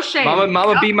like, no shame.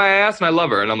 Mama beat my ass and I love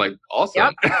her. And I'm like,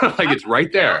 awesome. Like, it's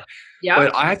right there. Yep.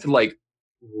 But I have to like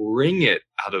wring it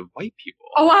out of white people.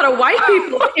 Oh, out of white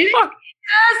people.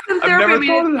 I've never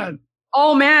thought of that.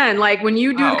 Oh man, like when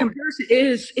you do the comparison,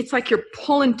 it's like you're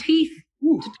pulling teeth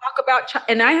to talk about,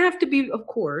 and I have to be, of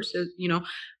course, you know,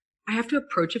 I have to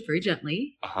approach it very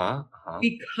gently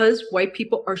because white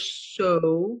people are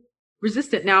so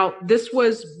resistant. Now, this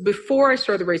was before I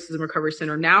started the Racism Recovery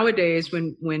Center. Nowadays,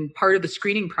 when part of the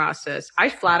screening process, I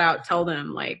flat out tell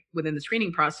them, like within the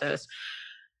screening process,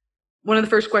 one of the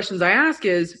first questions I ask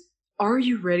is, are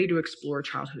you ready to explore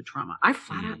childhood trauma? I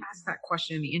flat out ask that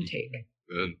question in the intake.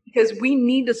 Good. Because we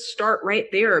need to start right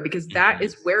there, because that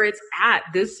is where it's at.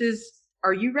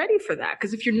 Are you ready for that?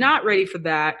 Because if you're not ready for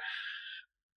that,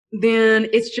 then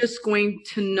it's just going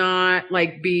to not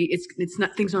like be, it's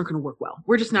not, things aren't going to work well.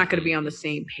 We're just not going to be on the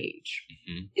same page.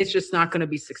 It's just not going to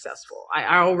be successful.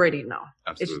 I already know.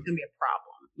 Absolutely. It's just going to be a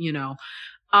problem, you know?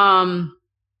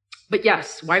 But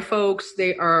yes, white folks,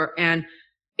 they are, and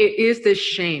it is this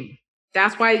shame.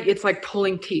 That's why it's like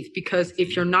pulling teeth, because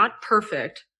if you're not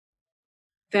perfect,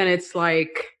 then it's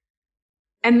like,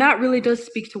 and that really does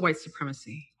speak to white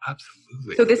supremacy.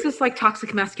 Absolutely. So this is like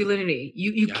toxic masculinity.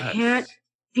 You can't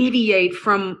deviate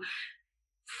from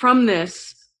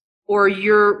this, or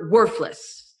you're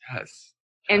worthless. Yes.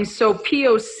 And so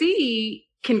POC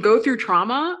can go through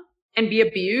trauma and be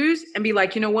abused and be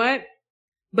like, you know what?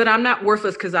 But I'm not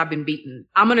worthless because I've been beaten.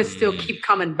 I'm going to still keep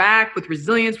coming back with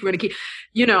resilience. We're going to keep,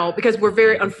 you know, because we're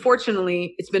very,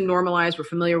 unfortunately, it's been normalized. We're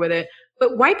familiar with it.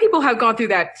 But white people have gone through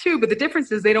that too. But the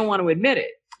difference is they don't want to admit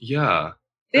it. Yeah.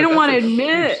 They don't want to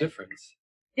admit it. Difference.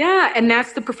 Yeah. And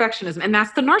that's the perfectionism. And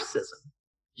that's the narcissism.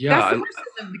 Yeah. That's the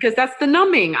narcissism, because that's the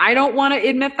numbing. I don't want to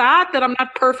admit that I'm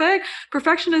not perfect.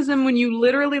 Perfectionism, when you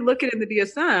literally look at it in the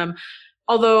DSM,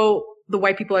 although the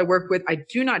white people I work with, I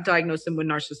do not diagnose them with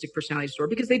narcissistic personality disorder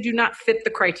because they do not fit the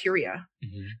criteria.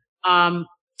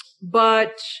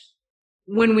 But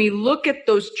when we look at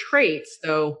those traits,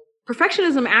 though,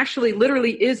 perfectionism actually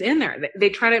literally is in there. They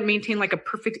try to maintain like a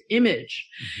perfect image.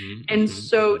 And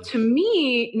so to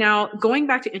me, now going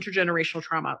back to intergenerational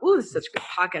trauma, this is such a good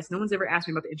podcast. No one's ever asked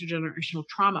me about the intergenerational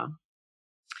trauma,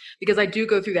 because I do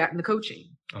go through that in the coaching.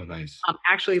 Oh, nice.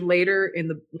 Actually later in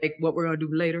the, like what we're going to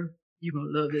do later, you're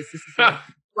going to love this. This is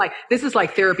this is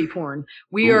like therapy porn.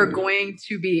 We are going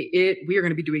to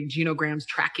be doing genograms,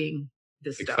 tracking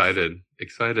this stuff.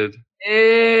 Excited.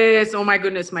 Yes. Oh my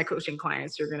goodness. My coaching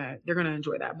clients they're going to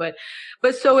enjoy that.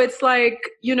 But so it's like,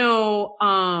 you know,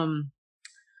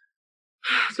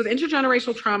 so the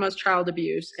intergenerational trauma is child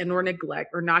abuse or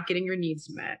neglect, or not getting your needs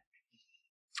met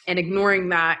and ignoring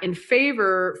that in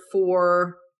favor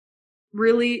for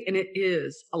really, and it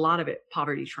is a lot of it,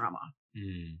 poverty trauma.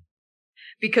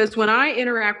 Because when I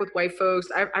interact with white folks,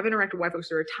 I've interacted with white folks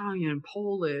that are Italian,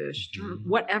 Polish, German,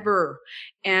 whatever.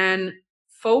 And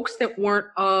folks that weren't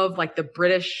of like the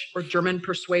British or German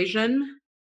persuasion,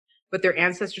 but their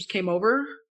ancestors came over,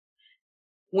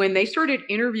 when they started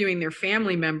interviewing their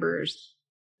family members,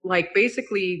 like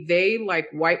basically they like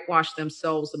whitewashed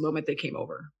themselves the moment they came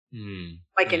over.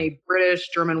 Like in a British,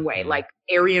 German way, like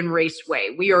Aryan race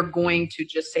way. We are going to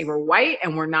just say we're white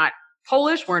and we're not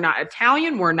Polish, we're not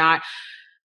Italian, we're not,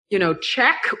 you know,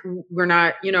 Czech, we're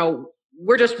not, you know,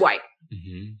 we're just white.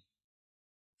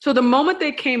 So the moment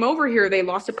they came over here, they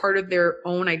lost a part of their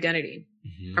own identity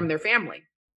from their family.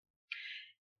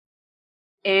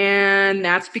 And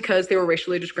that's because they were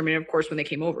racially discriminated, of course, when they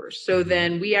came over. So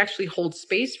then we actually hold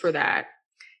space for that.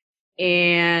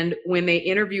 And when they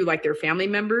interview like their family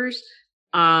members,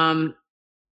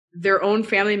 their own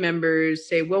family members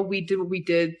say, well, we did what we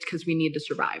did because we need to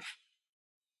survive.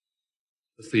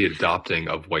 It's the adopting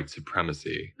of white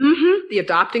supremacy. The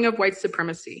adopting of white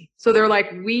supremacy. So they're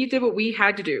like, we did what we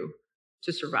had to do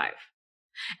to survive.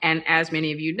 And as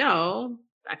many of you know,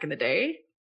 back in the day,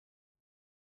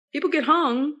 people get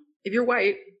hung if you're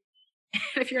white,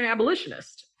 and if you're an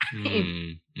abolitionist.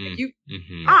 You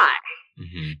die.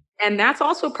 And that's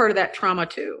also part of that trauma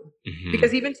too.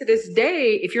 Because even to this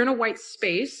day, if you're in a white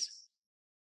space,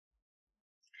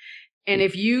 and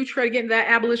if you try to get into that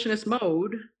abolitionist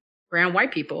mode around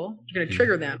white people, you're going to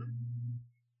trigger them.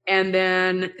 And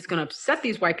then it's going to upset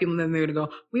these white people. And then they're going to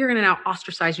go, we are going to now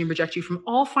ostracize you and reject you from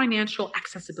all financial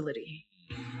accessibility.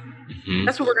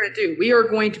 That's what we're going to do. We are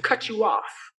going to cut you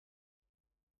off.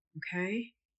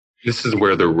 Okay. This is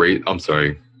where I'm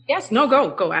sorry. Yes, no,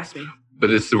 go ask me. But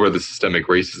this is where the systemic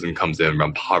racism comes in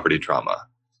around poverty trauma.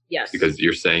 Yes. Because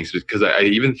you're saying, because I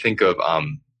even think of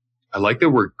I like that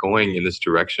we're going in this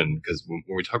direction because when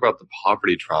we talk about the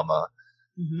poverty trauma,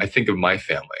 I think of my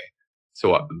family.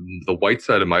 So the white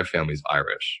side of my family is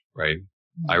Irish, right?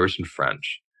 Irish and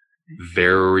French,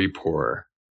 very poor.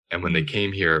 And when they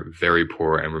came here, very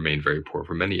poor and remained very poor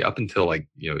for many, up until like,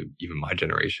 even my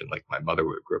generation, like my mother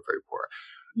grew up very poor.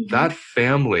 That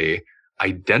family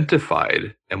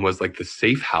identified and was like the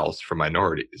safe house for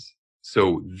minorities.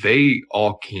 So they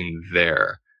all came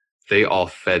there. They all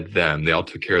fed them. They all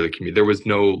took care of the community. There was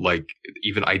no like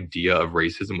even idea of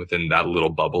racism within that little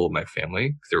bubble of my family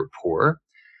because they were poor.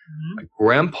 My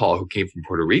grandpa, who came from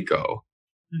Puerto Rico,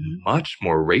 much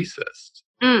more racist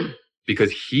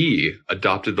because he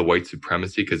adopted the white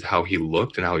supremacy because how he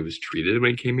looked and how he was treated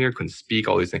when he came here, couldn't speak,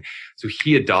 all these things. So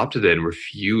he adopted it and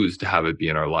refused to have it be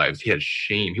in our lives. He had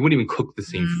shame. He wouldn't even cook the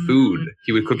same food.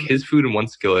 He would cook his food in one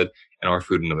skillet and our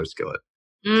food in another skillet.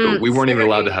 So we weren't even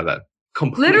allowed to have that.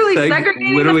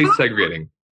 Literally segregating.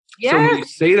 Yes. So when you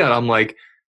say that, I'm like,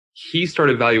 he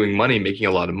started valuing money, making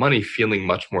a lot of money, feeling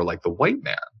much more like the white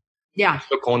man. Yeah.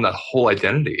 So calling that whole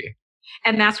identity.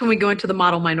 And that's when we go into the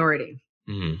model minority.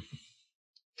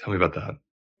 Tell me about that.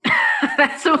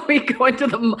 That's when we go into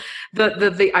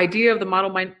the idea of the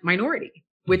model minority,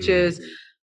 which is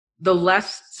the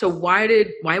less. So why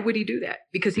would he do that?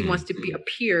 Because he wants to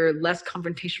appear less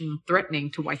confrontational and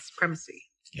threatening to white supremacy.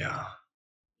 Yeah.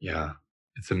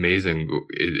 It's amazing.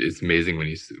 It's amazing when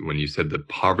you said the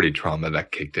poverty trauma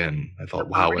that kicked in. I thought,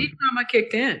 wow. Poverty trauma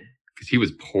kicked in. Because he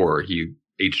was poor. He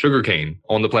ate sugarcane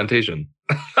on the plantation.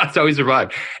 That's how he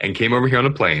survived. And came over here on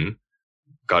a plane,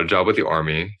 got a job with the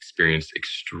army, experienced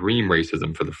extreme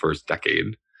racism for the first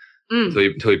decade.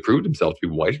 Until he proved himself to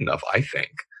be white enough, I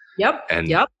think. And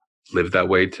lived that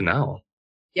way to now.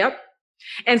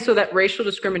 And so that racial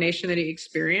discrimination that he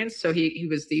experienced, so he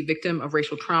was the victim of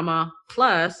racial trauma,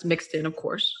 plus mixed in, of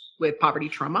course, with poverty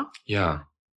trauma. Yeah.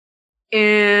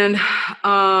 And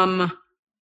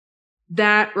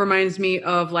that reminds me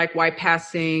of like white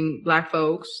passing Black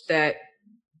folks that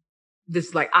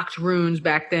this like octoroons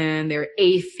back then, they're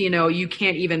eighth, you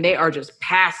can't even, they are just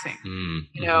passing,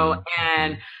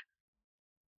 and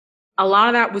a lot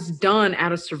of that was done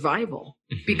out of survival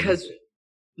because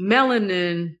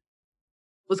melanin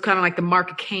was kind of like the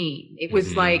mark of Cain. It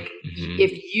was like,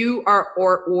 if you are,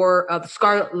 or the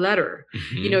scarlet letter,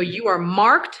 you are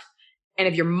marked. And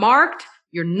if you're marked,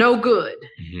 you're no good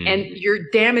and you're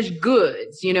damaged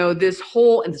goods, this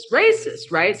whole, and this racist,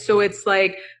 right? So it's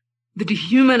like the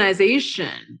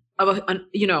dehumanization of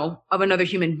of another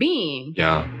human being.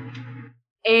 Yeah.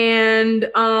 And,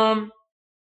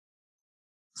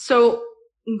 so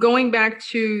going back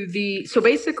to so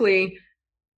basically,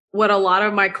 what a lot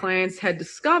of my clients had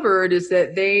discovered is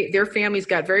that their families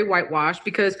got very whitewashed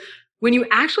because when you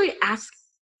actually ask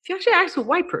a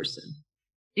white person,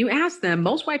 you ask them,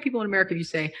 most white people in America, you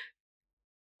say,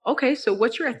 okay, so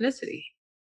what's your ethnicity?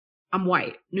 I'm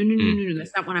white. No,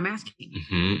 that's not what I'm asking.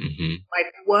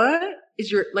 Like, what is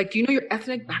do you know your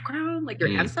ethnic background? Like your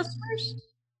ancestors?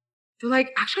 They're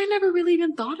like, actually, I never really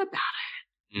even thought about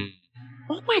it.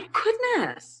 Oh my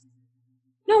goodness.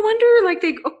 No wonder,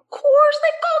 of course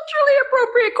they culturally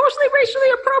appropriate, of course they racially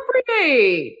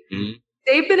appropriate.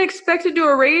 They've been expected to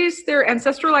erase their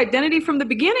ancestral identity from the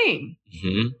beginning.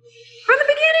 From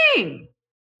the beginning.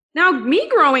 Now, me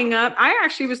growing up, I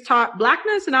actually was taught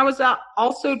Blackness and I was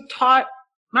also taught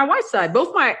my white side,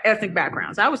 both my ethnic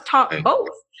backgrounds. I was taught both.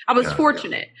 I was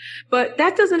fortunate. But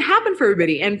that doesn't happen for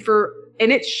everybody. And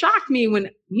it shocked me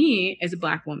me as a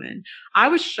Black woman, I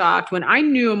was shocked when I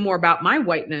knew more about my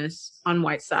whiteness on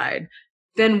white side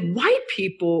than white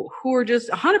people who are just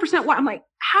 100% white. I'm like,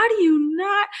 how do you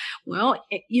not? Well,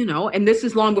 and this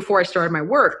is long before I started my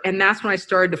work. And that's when I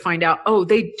started to find out,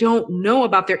 they don't know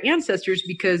about their ancestors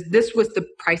because this was the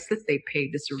price that they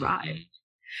paid to survive.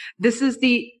 This is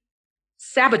the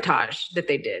sabotage that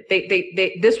they did.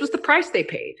 This was the price they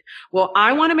paid. Well,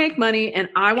 I want to make money and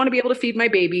I want to be able to feed my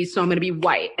babies. So I'm going to be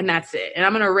white and that's it. And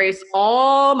I'm going to erase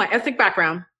all my ethnic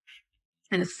background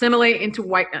and assimilate into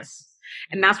whiteness.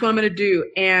 And that's what I'm going to do.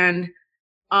 And,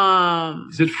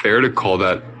 is it fair to call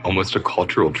that almost a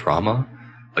cultural trauma?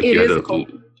 Like you had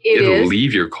to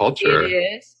leave your culture.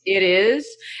 It is.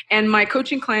 And my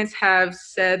coaching clients have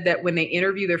said that when they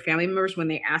interview their family members, when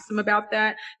they ask them about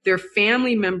that, their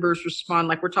family members respond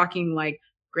like we're talking like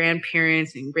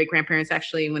grandparents and great grandparents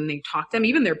actually when they talk to them,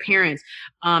 even their parents,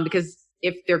 because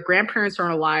if their grandparents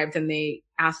aren't alive, then they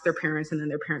ask their parents and then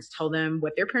their parents tell them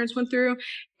what their parents went through.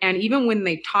 And even when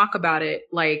they talk about it,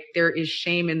 like there is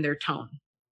shame in their tone.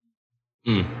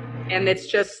 And it's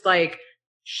just like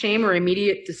shame or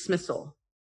immediate dismissal.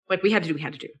 Like we had to do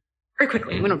very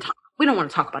quickly. We don't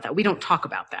want to talk about that. We don't talk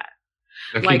about that.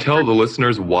 Now, can you tell the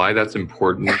listeners why that's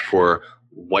important for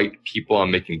white people?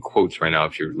 I'm making quotes right now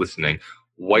if you're listening.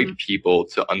 White people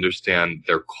to understand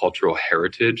their cultural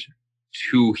heritage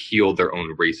to heal their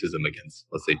own racism against,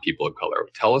 let's say, people of color.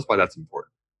 Tell us why that's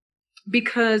important.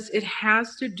 Because it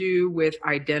has to do with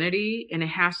identity, and it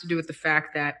has to do with the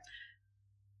fact that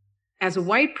as a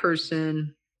white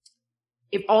person,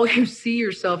 if all you see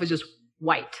yourself is just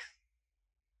white,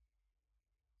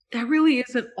 that really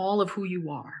isn't all of who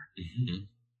you are. Mm-hmm.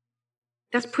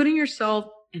 That's putting yourself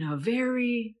in a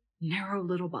very narrow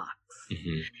little box.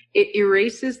 Mm-hmm. It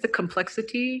erases the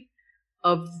complexity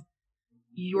of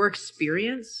your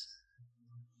experience.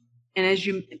 And as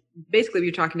you basically,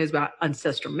 you're talking is about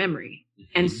ancestral memory.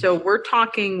 Mm-hmm. And so we're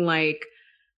talking like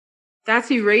that's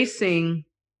erasing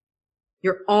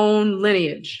your own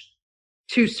lineage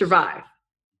to survive.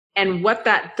 And what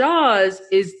that does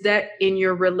is that in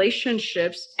your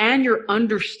relationships and your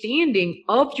understanding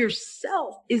of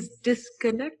yourself is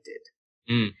disconnected.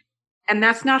 Mm. And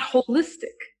that's not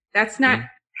holistic. That's not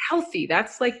healthy.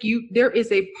 That's like there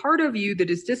is a part of you that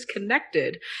is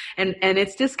disconnected, and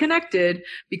it's disconnected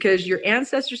because your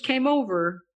ancestors came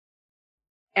over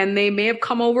and they may have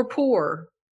come over poor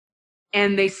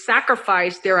and they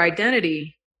sacrificed their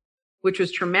identity, which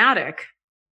was traumatic.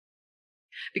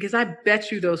 Because I bet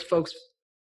you those folks,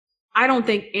 I don't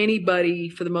think anybody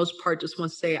for the most part just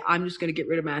wants to say, I'm just going to get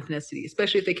rid of my ethnicity,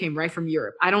 especially if they came right from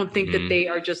Europe. I don't think that they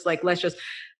are just like,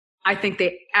 I think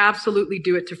they absolutely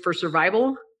do it for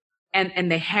survival,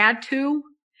 and they had to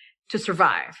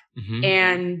survive. Mm-hmm.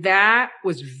 And that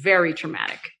was very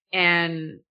traumatic.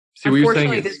 And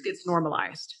unfortunately, this gets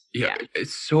normalized. Yeah.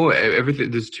 It's so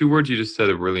everything. There's two words you just said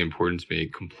that are really important to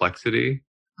me: complexity.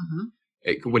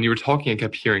 Mm-hmm. When you were talking, I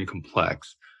kept hearing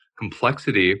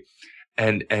complexity,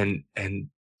 and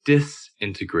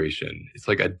disintegration. It's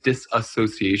like a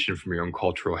disassociation from your own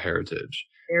cultural heritage.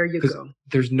 There you go.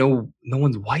 There's no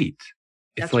one's white.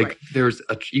 It's That's like right. there's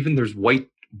white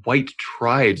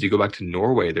tribes. You go back to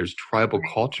Norway, there's tribal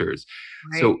cultures.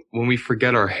 Right. So when we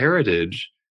forget our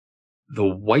heritage, the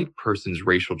white person's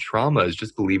racial trauma is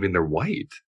just believing they're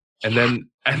white. And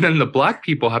then the black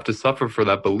people have to suffer for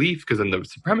that belief because then the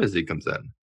supremacy comes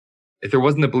in. If there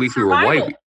wasn't a belief we were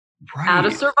white, out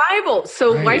of survival.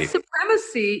 So white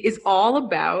supremacy is all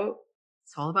about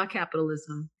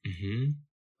capitalism. Mm-hmm.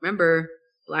 Remember,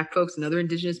 Black folks and other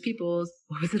indigenous peoples,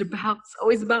 what was it about? It's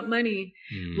always about money.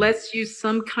 Let's use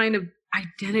some kind of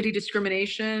identity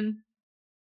discrimination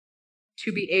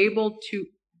to be able to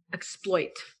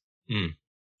exploit.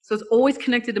 So it's always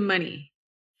connected to money.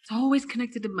 It's always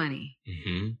connected to money.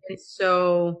 Mm-hmm. And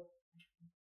so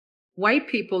white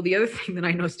people, the other thing that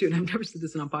I know, Stu, and I've never said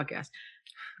this on a podcast.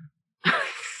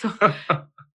 So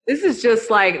this is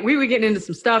just like, we were getting into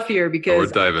some stuff here because we're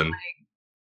diving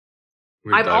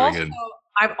in.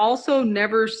 I've also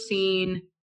never seen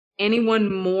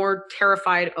anyone more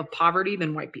terrified of poverty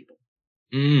than white people.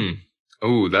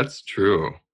 Oh, that's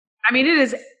true. I mean, it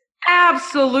is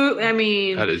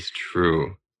absolutely, that is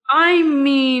true.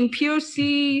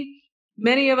 POC,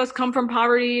 many of us come from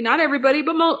poverty, not everybody,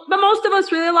 but most of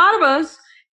us, really a lot of us.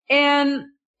 And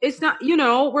it's not,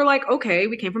 we're like, okay,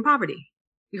 we came from poverty.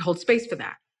 We hold space for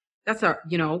that. That's our,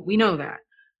 we know that.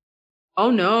 Oh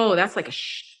no, that's like poverty?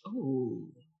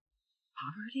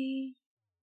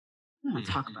 I don't want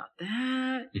to talk about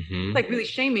that. Mm-hmm. Like really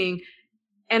shaming.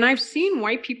 And I've seen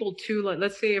white people too, like,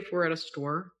 let's say if we're at a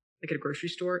store, like at a grocery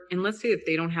store, and let's say if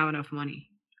they don't have enough money.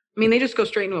 They just go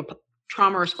straight into a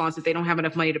trauma response if they don't have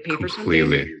enough money to pay for something.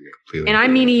 Completely. And I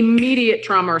mean immediate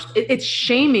trauma. It's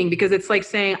shaming because it's like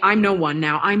saying, I'm no one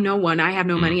now. I'm no one. I have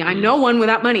no money. I'm no one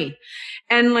without money.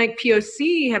 And like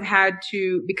POC have had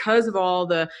to, because of all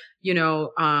the,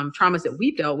 traumas that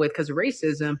we've dealt with because of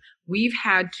racism, we've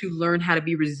had to learn how to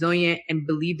be resilient and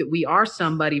believe that we are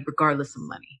somebody regardless of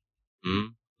money.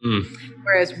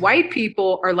 Whereas white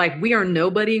people are like, we are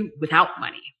nobody without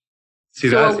money. So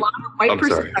a lot of white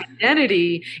person's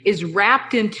identity is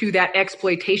wrapped into that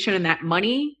exploitation and that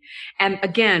money. And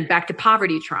again, back to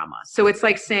poverty trauma. So it's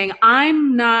like saying,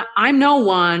 I'm no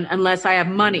one unless I have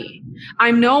money.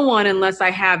 I'm no one unless I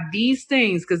have these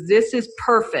things because this is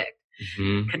perfect.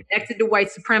 Mm-hmm. Connected to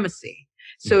white supremacy.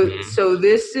 So yeah,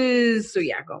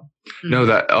 go. Mm-hmm.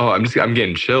 No, I'm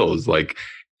getting chills. Like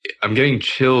I'm getting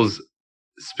chills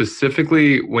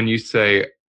specifically when you say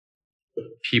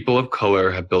people of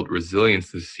color have built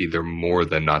resilience to see they're more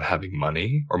than not having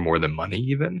money or more than money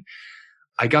even.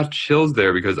 I got chills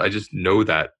there because I just know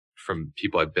that from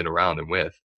people I've been around and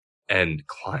with and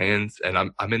clients. And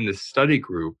I'm in this study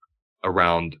group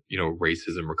around,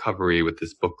 racism recovery with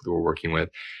this book that we're working with.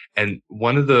 And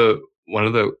one of the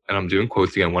and I'm doing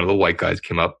quotes again, one of the white guys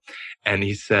came up and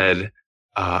he said,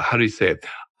 how do you say it?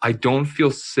 I don't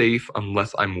feel safe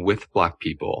unless I'm with Black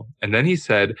people. And then he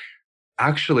said,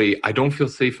 actually, I don't feel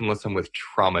safe unless I'm with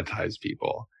traumatized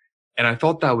people. And I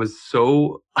thought that was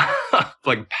so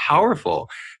like powerful,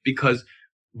 because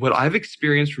what I've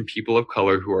experienced from people of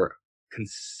color who are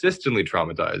consistently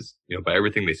traumatized, by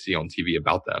everything they see on TV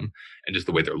about them, and just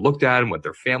the way they're looked at and what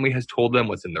their family has told them,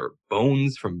 what's in their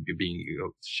bones from being,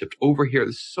 shipped over here.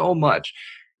 There's so much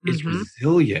is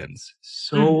resilience,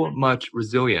 so much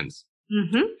resilience.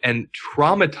 And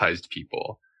traumatized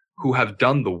people who have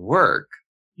done the work,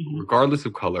 regardless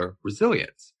of color,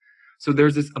 resilience. So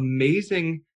there's this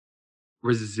amazing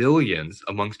resilience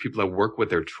amongst people that work with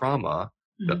their trauma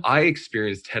that I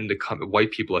experience tend to come,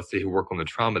 white people, let's say, who work on the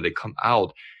trauma, they come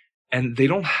out and they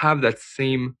don't have that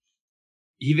same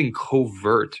even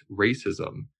covert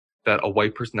racism that a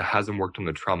white person that hasn't worked on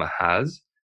the trauma has.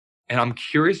 And I'm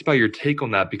curious about your take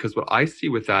on that, because what I see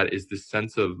with that is this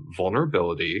sense of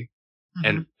vulnerability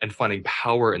and finding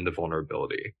power in the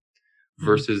vulnerability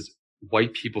versus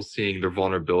white people seeing their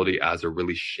vulnerability as a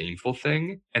really shameful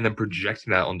thing and then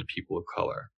projecting that onto people of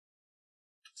color.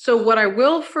 So what I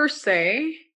will first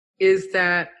say is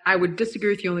that I would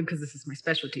disagree with you only because this is my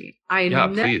specialty.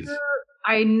 Please.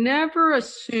 I never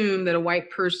assume that a white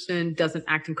person doesn't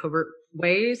act in covert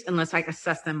ways unless I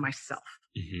assess them myself.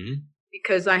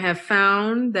 Because I have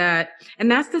found that, and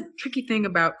that's the tricky thing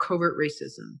about covert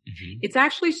racism. It's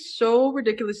actually so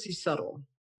ridiculously subtle.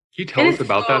 Can you tell us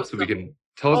about that so we can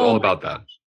tell us all about that?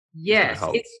 Yes,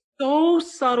 it's so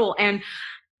subtle. And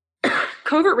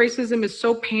covert racism is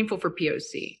so painful for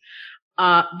POC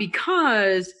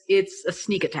because it's a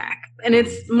sneak attack. And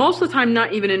it's most of the time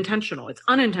not even intentional. It's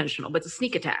unintentional, but it's a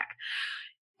sneak attack.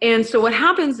 And so what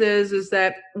happens is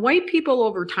that white people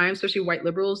over time, especially white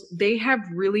liberals, they have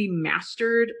really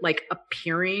mastered like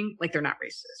appearing like they're not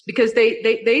racist, because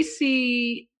they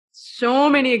see so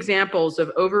many examples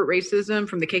of overt racism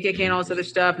from the KKK and all this other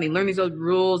stuff. And they learn these old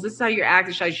rules. This is how you act.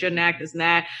 This is how you shouldn't act. This and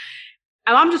that.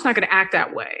 And I'm just not going to act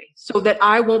that way so that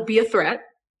I won't be a threat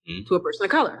to a person of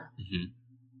color.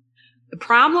 The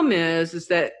problem is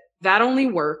that only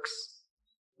works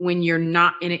when you're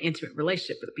not in an intimate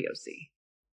relationship with a POC.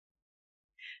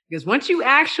 Because once you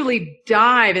actually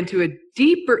dive into a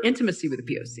deeper intimacy with a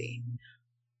POC,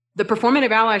 the performative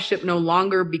allyship no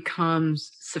longer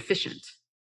becomes sufficient.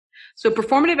 So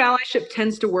performative allyship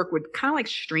tends to work with kind of like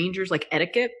strangers, like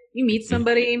etiquette. You meet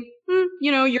somebody,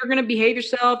 you're going to behave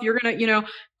yourself. You're going to,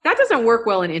 that doesn't work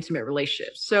well in intimate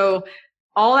relationships. So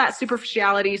all that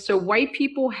superficiality. So white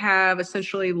people have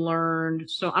essentially learned,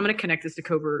 so I'm going to connect this to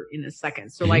covert in a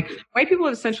second. So like white people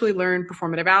have essentially learned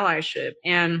performative allyship,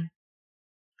 and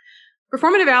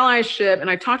performative allyship, and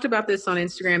I talked about this on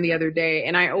Instagram the other day,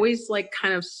 and I always like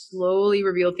kind of slowly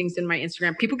reveal things in my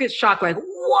Instagram. People get shocked, like,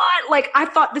 what? Like, I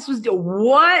thought this was,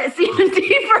 what? It's even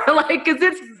deeper, like, because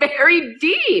it's very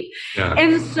deep. Yeah.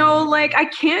 And so, like, I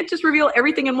can't just reveal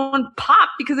everything in one pop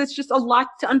because it's just a lot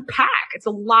to unpack. It's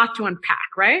a lot to unpack,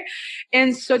 right?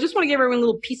 And so I just want to give everyone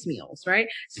little piecemeals, right?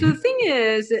 So the thing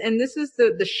is, and this is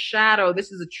the shadow,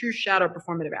 this is a true shadow of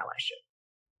performative allyship.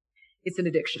 It's an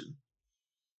addiction.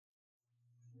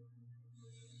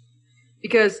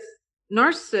 Because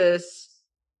narcissists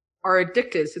are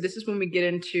addicted. So this is when we get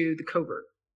into the covert,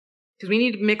 because we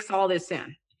need to mix all this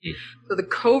in. So the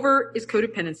covert is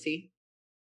codependency.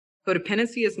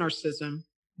 Codependency is narcissism,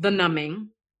 the numbing.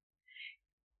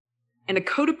 And a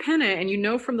codependent,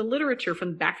 and from the literature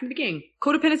from back from the beginning,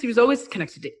 codependency was always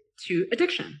connected to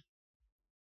addiction,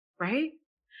 right?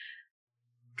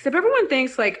 Except everyone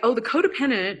thinks like, oh, the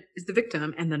codependent is the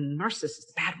victim and the narcissist is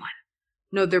the bad one.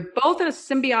 No, they're both in a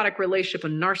symbiotic relationship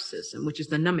with narcissism, which is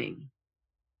the numbing.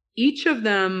 Each of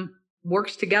them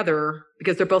works together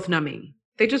because they're both numbing.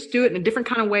 They just do it in a different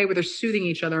kind of way where they're soothing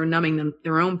each other and numbing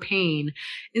their own pain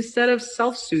instead of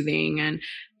self-soothing and,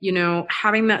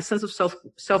 having that sense of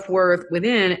self-worth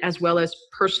within, as well as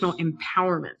personal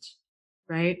empowerment,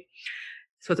 right?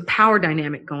 So it's a power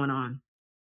dynamic going on.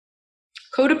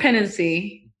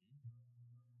 Codependency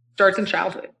starts in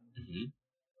childhood.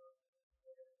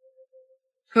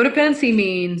 Codependency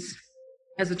means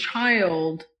as a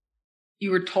child,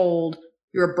 you were told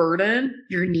you're a burden,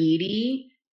 you're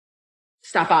needy,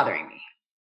 stop bothering me.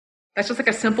 That's just like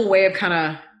a simple way of kind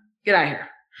of get out of here.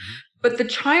 But the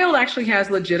child actually has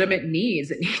legitimate needs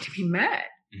that need to be met.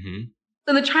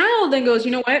 So the child then goes,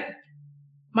 you know what?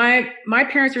 My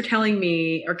parents are telling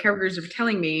me, or caregivers are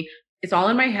telling me, it's all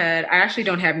in my head. I actually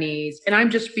don't have needs. And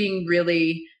I'm just being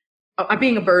I'm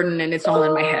being a burden and it's all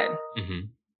in my head.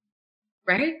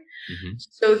 Right?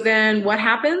 So then what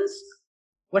happens?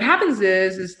 what happens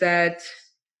is that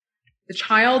the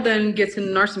child then gets in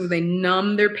narcissism. They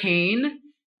numb their pain.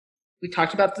 We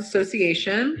talked about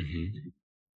dissociation. Mm-hmm.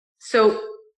 So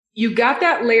you got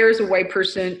that layer as a white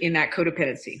person in that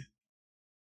codependency.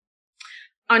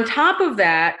 On top of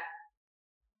that,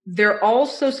 they're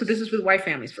also, so this is with white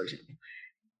families, for example.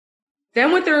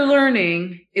 Then what they're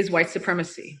learning is white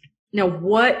supremacy. Now,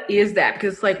 what is that?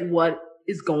 Because it's like, what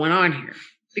is going on here?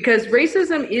 Because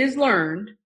racism is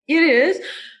learned. It is.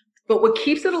 But what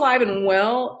keeps it alive and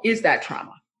well is that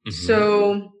trauma. Mm-hmm.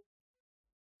 So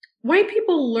white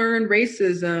people learn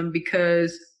racism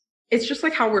because it's just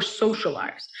like how we're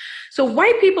socialized. So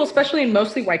white people, especially in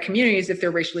mostly white communities, if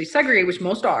they're racially segregated, which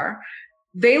most are,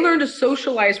 they learn to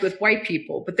socialize with white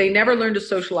people, but they never learn to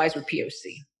socialize with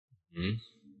POC. Mm-hmm.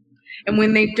 And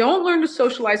when they don't learn to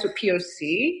socialize with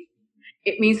POC,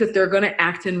 it means that they're going to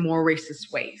act in more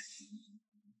racist ways.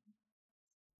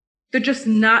 They're just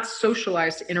not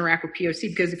socialized to interact with POC,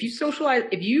 because if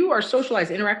you are socialized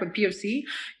to interact with POC,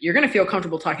 you're going to feel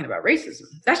comfortable talking about racism.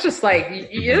 That's just like,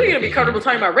 you're going to be comfortable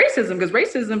talking about racism, because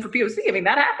racism for POC, I mean,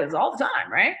 that happens all the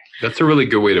time, right? That's a really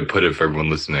good way to put it for everyone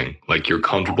listening. Like, you're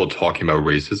comfortable talking about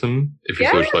racism if you're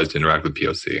socialized to interact with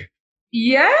POC.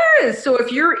 Yes.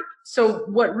 So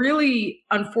what really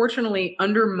unfortunately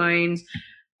undermines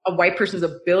a white person's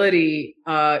ability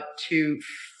to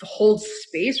hold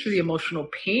space for the emotional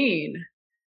pain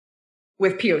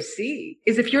with POC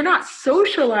is if you're not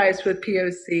socialized with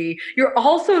POC, you're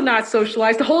also not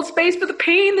socialized to hold space for the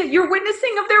pain that you're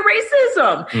witnessing of their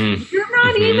racism. You're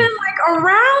not even like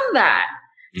around that.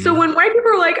 So when white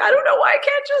people are like, I don't know why I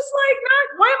can't just like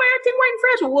not, why am I acting white and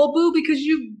fragile? Well, boo, because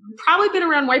you've probably been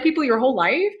around white people your whole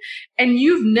life, and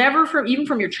you've never even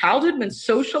from your childhood been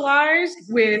socialized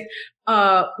with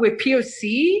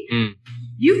POC.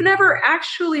 You've never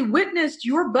actually witnessed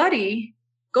your buddy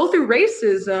go through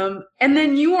racism, and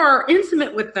then you are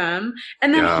intimate with them,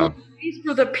 and then hold space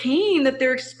for the pain that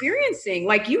they're experiencing.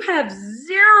 Like, you have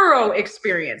zero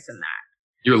experience in that.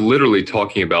 You're literally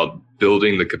talking about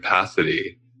building the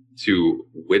capacity to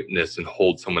witness and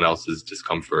hold someone else's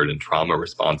discomfort and trauma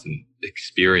response and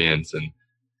experience. And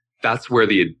that's where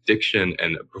the addiction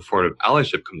and performative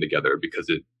allyship come together, because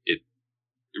it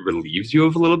relieves you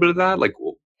of a little bit of that. Like,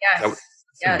 well, that's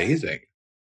amazing.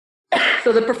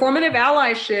 So the performative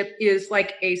allyship is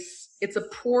like it's a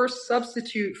poor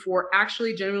substitute for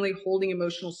actually genuinely holding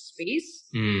emotional space.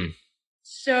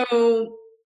 So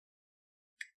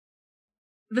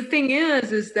the thing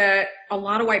is that a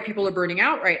lot of white people are burning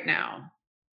out right now.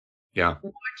 Yeah.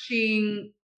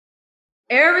 Watching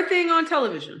everything on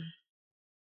television,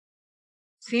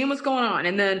 seeing what's going on.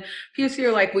 And then POC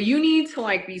are like, well, you need to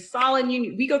like be solid.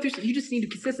 We go through, you just need to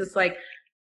consist. It's like,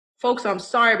 folks, I'm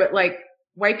sorry, but like,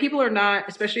 white people are not,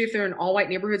 especially if they're in all white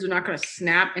neighborhoods, are not going to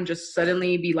snap and just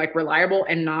suddenly be like reliable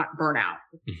and not burn out.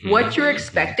 What you're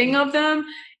expecting of them,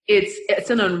 it's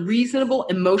an unreasonable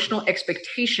emotional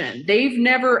expectation. They've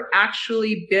never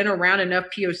actually been around enough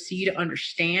POC to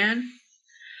understand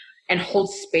and hold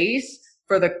space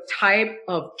for the type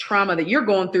of trauma that you're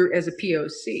going through as a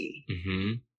POC.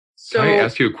 So, can I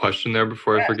ask you a question there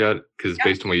before I forget? Because it's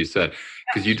based on what you said.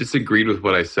 Because you disagreed with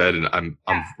what I said, and I'm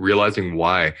realizing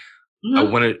why. I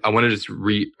want to just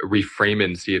reframe it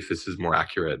and see if this is more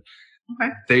accurate.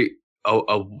 Okay.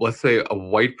 Let's say a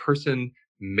white person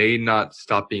may not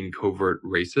stop being covert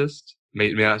racist,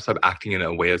 may not stop acting in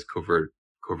a way as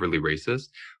covertly racist.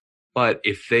 But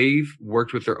if they've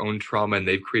worked with their own trauma and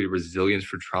they've created resilience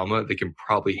for trauma, they can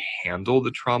probably handle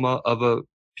the trauma of a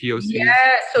POC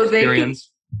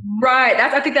experience. Right.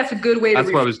 I think that's a good way that's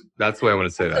the way I want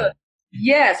to say that.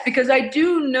 Yes, because I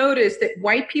do notice that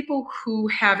white people who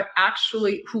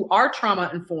are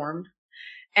trauma informed,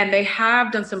 and they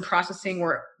have done some processing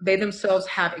where they themselves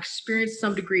have experienced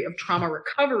some degree of trauma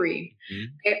recovery,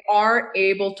 they are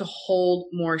able to hold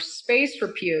more space for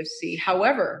POC.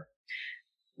 However,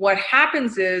 what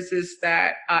happens is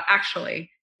that actually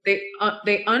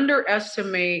they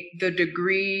underestimate the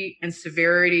degree and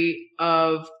severity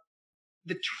of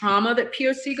the trauma that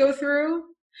POC go through.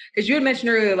 Because you had mentioned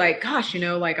earlier, like, gosh,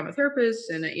 like I'm a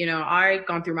therapist and, I've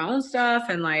gone through my own stuff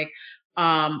and like,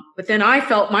 but then I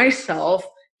felt myself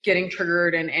getting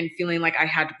triggered and feeling like I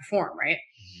had to perform. Right.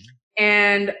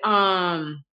 And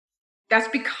that's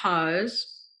because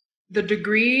the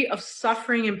degree of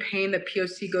suffering and pain that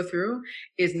POC go through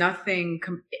is nothing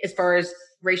as far as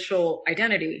racial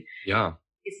identity. Yeah.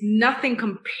 It's nothing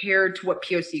compared to what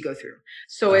POC go through.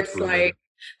 So Absolutely. It's like,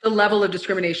 the level of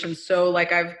discrimination. So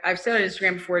like I've said on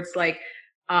Instagram before, it's like,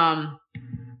 the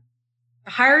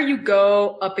higher you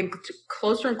go up and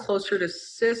closer and closer to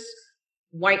cis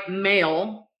white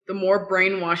male, the more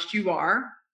brainwashed you are.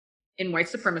 in white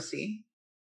supremacy,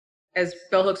 as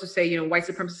bell hooks would say, white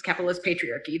supremacist capitalist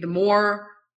patriarchy, the more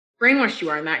brainwashed you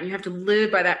are in that, and you have to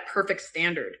live by that perfect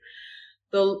standard.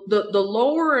 The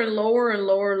lower and lower and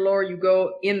lower and lower you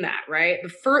go in that, right?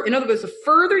 In other words, the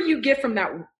further you get from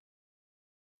that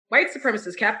white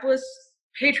supremacist capitalist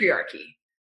patriarchy,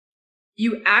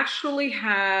 you actually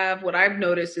have what I've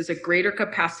noticed is a greater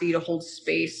capacity to hold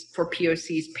space for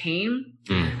POC's pain.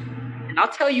 And I'll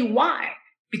tell you why.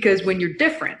 Because when you're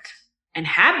different and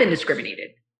have been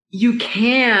discriminated, you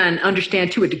can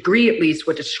understand to a degree, at least,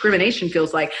 what discrimination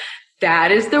feels like.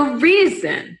 That is the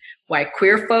reason why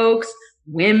queer folks,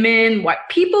 women, white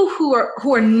people who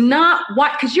are not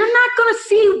white, because you're not going to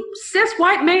see cis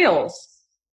white males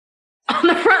on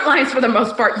the front lines for the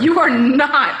most part. You are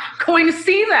not going to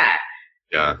see that.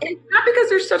 Yeah. It's not because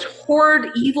they're such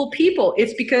horrid, evil people.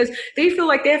 It's because they feel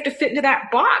like they have to fit into that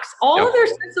box. All of their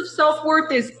sense of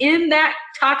self-worth is in that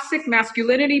toxic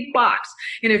masculinity box.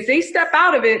 And if they step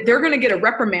out of it, they're going to get a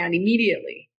reprimand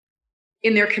immediately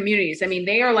in their communities. I mean,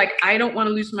 they are like, I don't want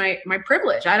to lose my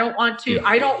privilege. I don't want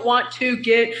to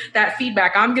get that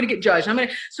feedback. I'm going to get judged.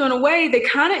 So in a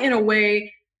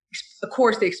way, of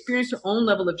course, they experience their own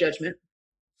level of judgment.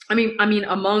 I mean,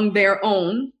 among their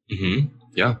own. Mm-hmm.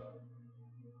 Yeah.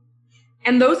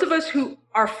 And those of us who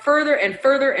are further and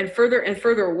further and further and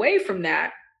further away from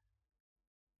that,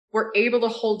 we're able to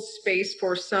hold space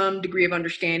for some degree of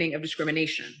understanding of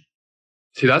discrimination.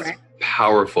 See, that's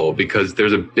powerful, because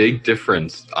there's a big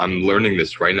difference. I'm learning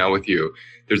this right now with you.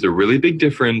 There's a really big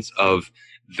difference of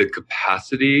the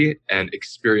capacity and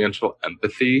experiential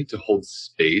empathy to hold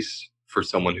space for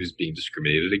someone who's being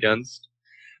discriminated against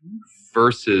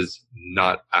versus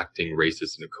not acting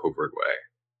racist in a covert way.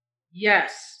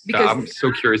 Yes. Because I'm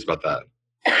so curious about that.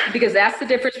 Because that's the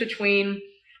difference between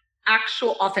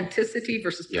actual authenticity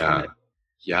versus performative.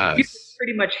 Yes. You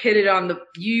pretty much hit it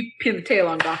you pin the tail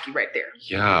on donkey right there.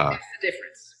 Yeah. That's the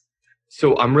difference.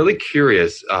 So I'm really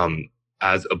curious,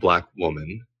 as a Black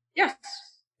woman. Yes.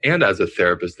 And as a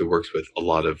therapist that works with a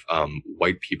lot of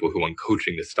white people who want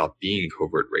coaching to stop being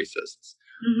covert racists.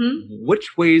 Mm-hmm.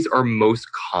 Which ways are most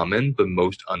common but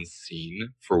most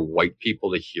unseen for white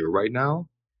people to hear right now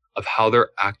of how they're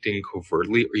acting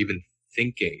covertly or even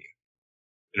thinking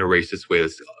in a racist way?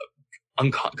 That's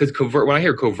because covert. When I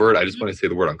hear covert, I just want to say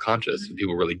the word unconscious, so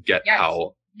people really get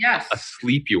how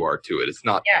asleep you are to it. It's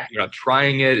not you're not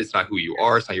trying it. It's not who you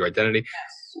are. It's not your identity.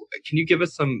 Yes. Can you give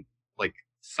us some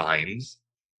signs?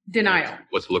 Denial.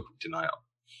 What's look denial?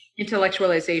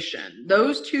 Intellectualization.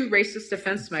 Those two racist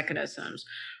defense mechanisms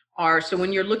are, so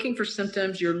when you're looking for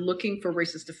symptoms, you're looking for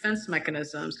racist defense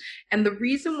mechanisms. And the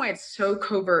reason why it's so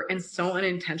covert and so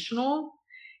unintentional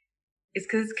is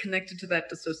because it's connected to that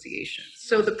dissociation.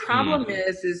 So the problem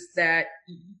is that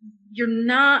you're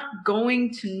not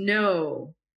going to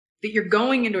know that you're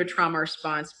going into a trauma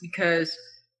response, because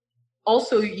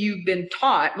also you've been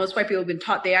taught, most white people have been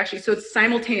taught, so it's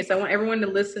simultaneous. I want everyone to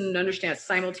listen and understand it's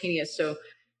simultaneous. So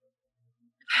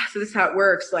this is how it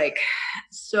works.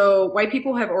 So white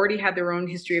people have already had their own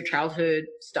history of childhood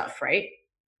stuff, right?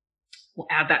 We'll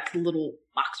add that to the little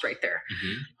box right there.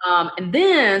 Mm-hmm. And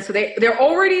then, so they're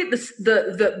already,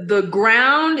 the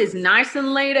ground is nice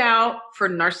and laid out for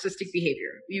narcissistic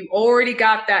behavior. You already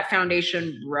got that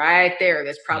foundation right there.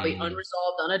 That's probably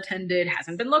unresolved, unattended,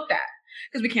 hasn't been looked at.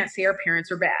 Because we can't say our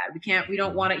parents are bad. We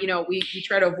don't want to, we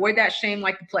try to avoid that shame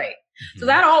like the plague. Mm-hmm. So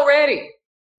that already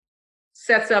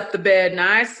sets up the bed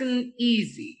nice and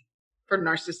easy for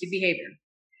narcissistic behavior.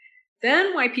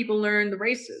 Then white people learn the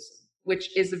racism,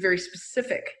 which is a very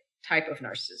specific type of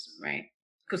narcissism, right?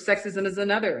 Because sexism is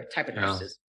another type of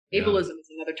narcissism. Ableism is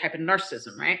another type of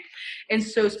narcissism, right? And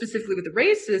so specifically with the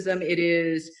racism, it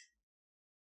is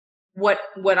what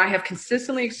I have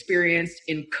consistently experienced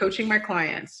in coaching my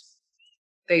clients.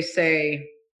 They say,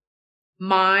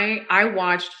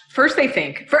 first they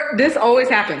think, this always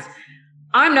happens,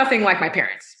 I'm nothing like my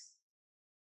parents.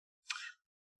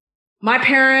 My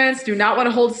parents do not want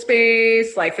to hold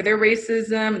space for their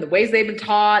racism and the ways they've been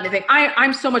taught. They think,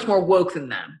 I'm so much more woke than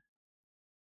them.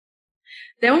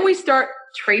 Then when we start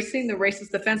tracing the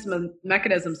racist defense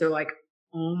mechanisms, they're like,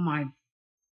 oh my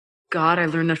God, I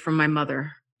learned that from my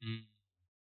mother.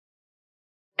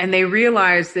 And they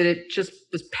realize that it just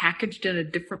was packaged in a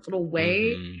different little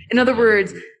way. Mm-hmm. In other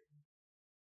words,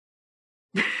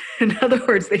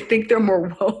 they think they're more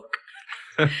woke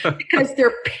because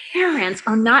their parents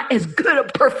are not as good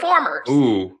of performers.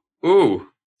 Ooh.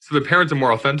 So the parents are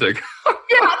more authentic.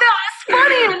 It's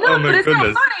funny enough, but it's not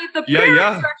funny. The parents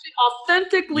are actually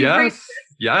authentically racist.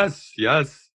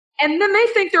 Yes. And then they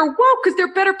think they're woke because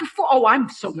they're better Oh, I'm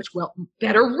so much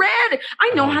better read.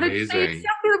 I know how to say exactly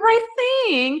the right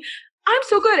thing. I'm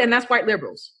so good. And that's white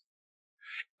liberals.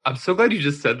 I'm so glad you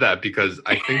just said that because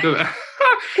I think of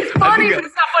it's funny, but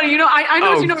it's not funny. You know, I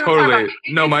know you know what totally. I'm talking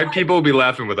about. No, my people will be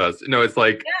laughing with us. No, it's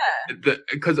like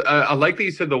because I like that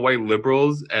you said the white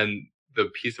liberals and the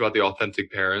piece about the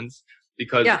authentic parents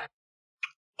because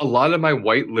a lot of my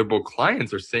white liberal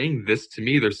clients are saying this to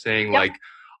me. They're saying like,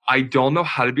 I don't know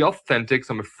how to be authentic.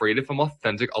 So I'm afraid if I'm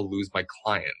authentic, I'll lose my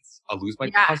clients. I'll lose my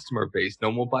customer base. No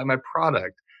one will buy my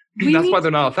product. That's why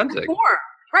they're not authentic.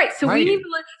 Right. So we need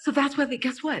to so that's why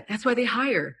guess what? That's why they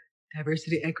hire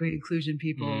diversity, equity, inclusion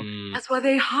people. That's why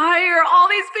they hire all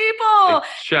these people. They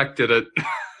checked it.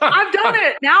 I've done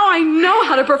it. Now I know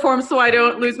how to perform so I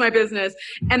don't lose my business.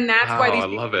 And that's why these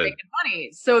people are making money.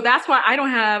 So that's why I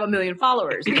don't have 1 million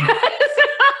followers.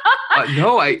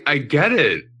 No, I get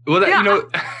it. Well, you know,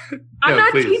 I'm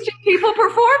not teaching people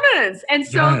performance. And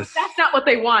so that's not what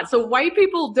they want. So white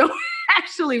people don't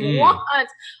actually want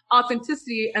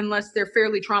authenticity unless they're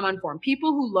fairly trauma informed.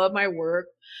 People who love my work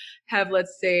have,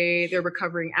 let's say, they're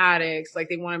recovering addicts, like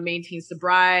they want to maintain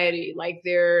sobriety, like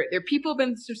they're people who've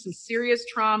been through some serious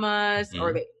traumas,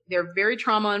 or they're very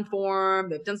trauma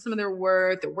informed. They've done some of their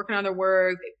work. They're working on their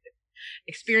work. They've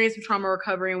experienced some trauma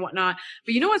recovery and whatnot.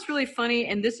 But you know what's really funny?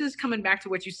 And this is coming back to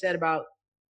what you said about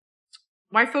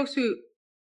white folks who,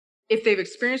 if they've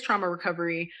experienced trauma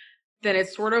recovery, then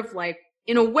it's sort of like,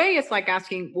 in a way, it's like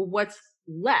asking, well, what's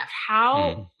left?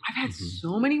 I've had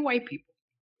so many white people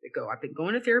that go, I've been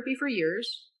going to therapy for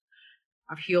years.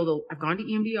 I've healed, I've gone to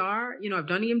EMDR, you know, I've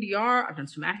done EMDR, I've done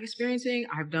somatic experiencing,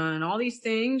 I've done all these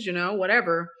things, you know,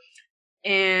 whatever.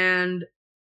 And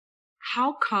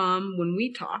how come when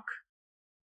we talk,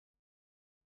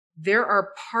 there are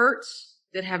parts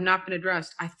that have not been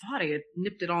addressed? I thought I had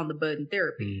nipped it all in the bud in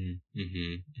therapy.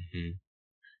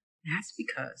 That's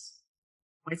because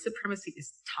white supremacy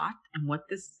is taught, and what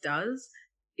this does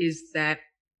is that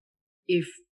if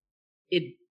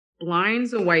it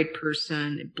blinds a white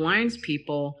person, it blinds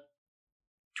people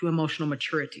to emotional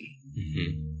maturity.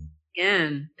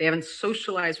 Again, they haven't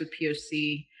socialized with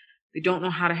POC. They don't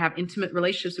know how to have intimate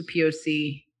relationships with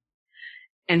POC.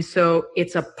 And so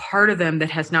it's a part of them that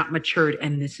has not matured.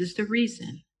 And this is the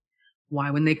reason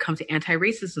why when they come to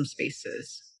anti-racism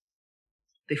spaces,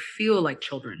 they feel like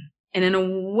children. And in a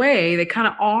way, they kind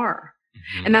of are.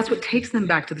 And that's what takes them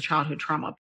back to the childhood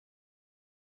trauma.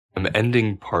 I'm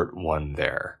ending part 1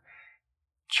 there.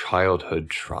 Childhood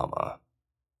trauma.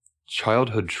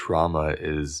 Childhood trauma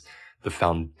is the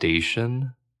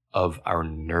foundation of our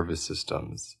nervous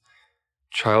systems.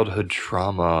 Childhood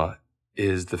trauma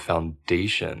is the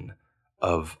foundation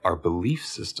of our belief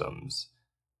systems,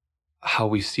 how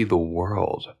we see the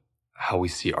world, how we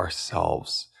see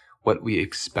ourselves, what we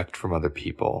expect from other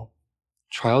people.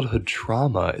 Childhood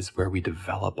trauma is where we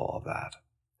develop all of that.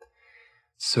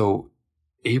 So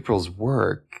April's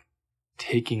work,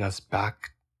 taking us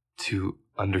back to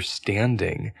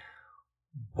understanding,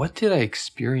 what did I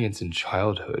experience in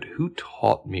childhood? Who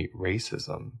taught me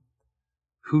racism?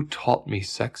 Who taught me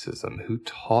sexism? Who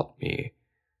taught me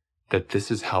that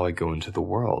this is how I go into the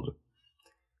world?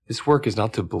 This work is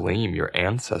not to blame your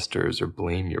ancestors or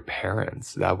blame your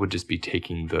parents. That would just be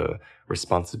taking the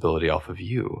responsibility off of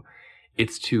you.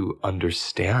 It's to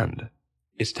understand.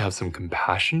 It's to have some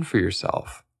compassion for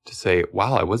yourself. To say,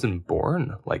 wow, I wasn't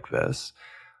born like this.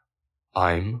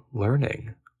 I'm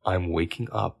learning. I'm waking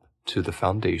up to the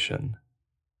foundation,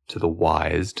 to the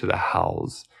whys, to the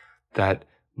hows, that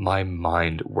my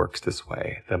mind works this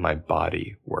way, that my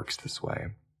body works this way.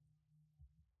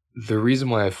 The reason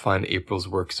why I find April's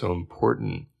work so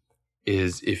important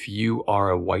is if you are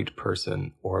a white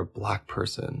person or a black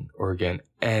person, or again,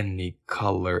 any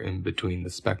color in between the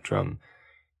spectrum,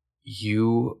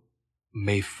 you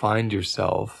may find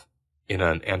yourself in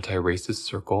an anti-racist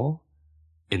circle,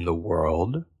 in the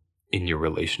world, in your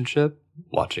relationship,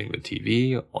 watching the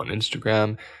TV, on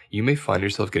Instagram. You may find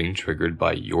yourself getting triggered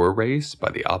by your race,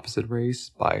 by the opposite race,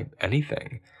 by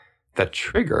anything. That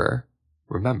trigger,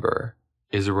 remember,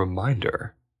 is a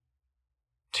reminder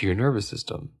to your nervous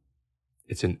system.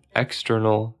 It's an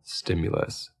external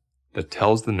stimulus that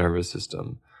tells the nervous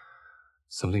system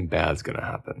something bad's going to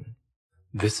happen.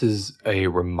 This is a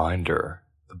reminder.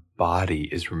 The body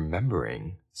is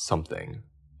remembering something,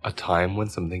 a time when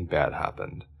something bad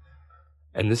happened.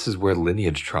 And this is where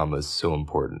lineage trauma is so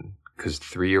important, because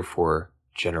 3 or 4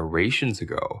 generations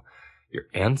ago, your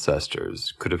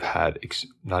ancestors could have had,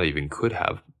 not even could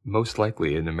have, most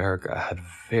likely in America, had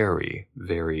very,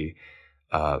 very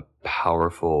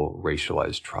powerful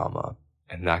racialized trauma.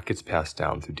 And that gets passed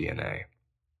down through DNA.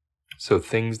 So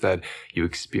things that you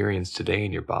experience today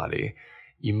in your body,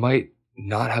 you might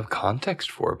not have context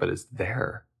for, but it's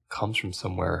there. It comes from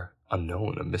somewhere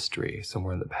unknown, a mystery,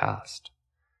 somewhere in the past.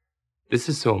 This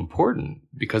is so important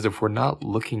because if we're not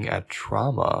looking at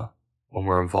trauma when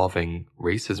we're involving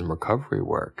racism recovery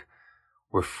work,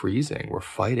 we're freezing, we're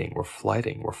fighting, we're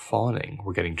flighting, we're fawning,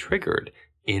 we're getting triggered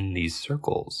in these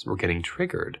circles. We're getting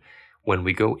triggered when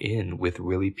we go in with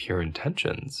really pure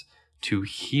intentions to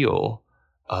heal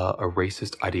a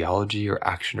racist ideology or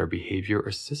action or behavior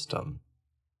or system.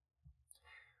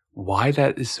 Why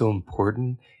that is so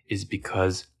important is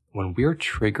because when we're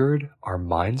triggered, our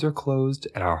minds are closed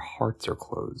and our hearts are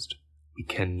closed. We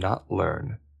cannot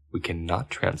learn, we cannot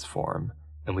transform,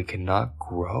 and we cannot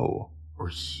grow or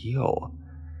heal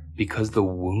because the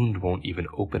wound won't even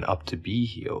open up to be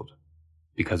healed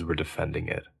because we're defending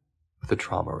it with a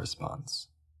trauma response.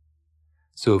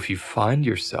 So if you find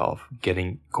yourself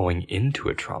going into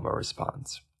a trauma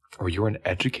response, or you're an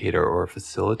educator or a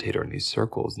facilitator in these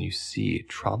circles and you see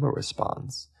trauma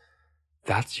response,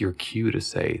 that's your cue to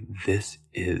say, this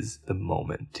is the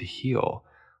moment to heal.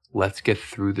 Let's get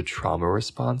through the trauma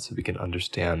response so we can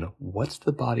understand what's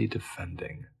the body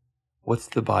defending? What's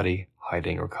the body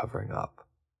hiding or covering up?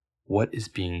 What is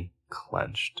being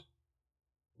clenched?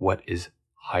 What is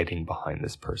hiding behind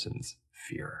this person's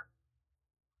fear?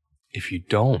 If you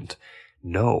don't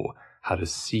know how to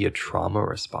see a trauma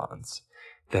response,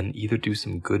 then either do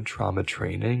some good trauma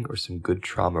training or some good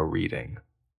trauma reading.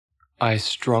 I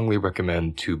strongly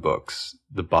recommend 2 books,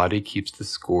 The Body Keeps the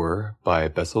Score by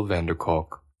Bessel van der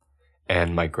Kolk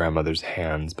and My Grandmother's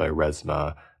Hands by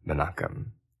Resmaa Menakem.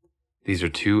 These are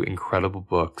 2 incredible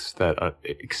books that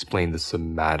explain the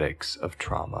somatics of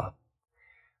trauma.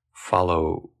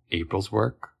 Follow April's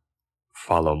work,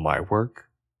 follow my work.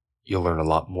 You'll learn a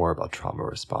lot more about trauma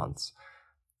response.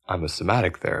 I'm a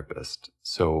somatic therapist,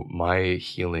 so my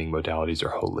healing modalities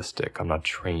are holistic. I'm not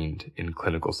trained in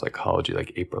clinical psychology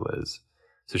like April is.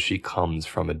 So she comes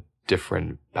from a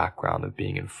different background of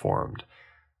being informed.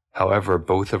 However,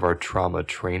 both of our trauma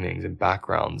trainings and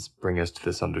backgrounds bring us to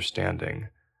this understanding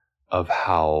of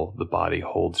how the body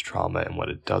holds trauma and what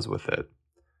it does with it.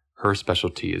 Her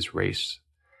specialty is race,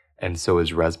 and so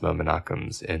is Resmaa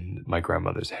Menakem's in My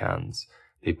Grandmother's Hands.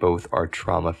 They both are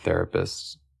trauma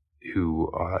therapists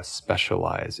who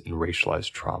specialize in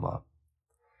racialized trauma.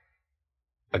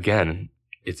 Again,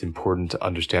 it's important to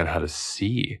understand how to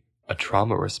see a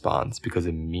trauma response because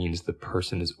it means the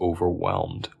person is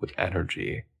overwhelmed with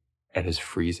energy and is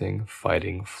freezing,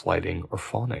 fighting, flighting, or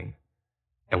fawning.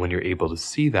 And when you're able to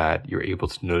see that, you're able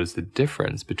to notice the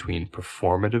difference between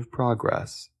performative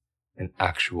progress and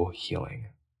actual healing.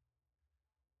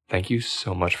 Thank you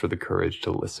so much for the courage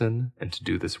to listen and to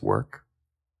do this work.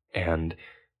 And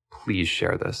please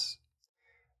share this.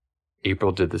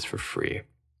 April did this for free.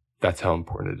 That's how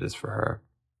important it is for her.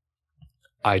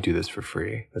 I do this for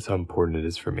free. That's how important it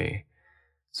is for me.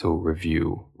 So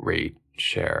review, rate,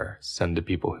 share, send to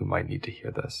people who might need to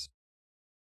hear this.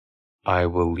 I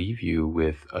will leave you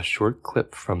with a short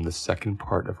clip from the second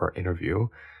part of our interview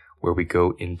where we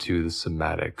go into the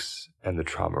somatics and the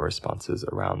trauma responses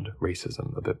around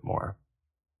racism a bit more.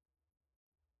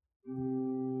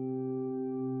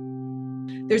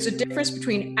 There's a difference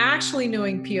between actually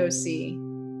knowing POC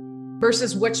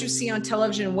versus what you see on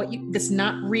television and that's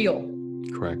not real.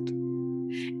 Correct.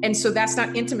 And so that's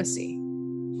not intimacy,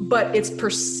 but it's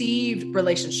perceived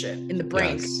relationship in the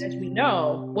brain. Yes. As we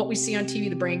know, what we see on TV,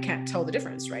 the brain can't tell the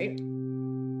difference, right?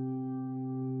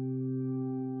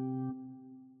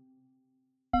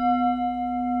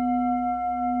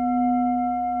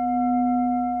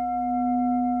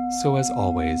 So as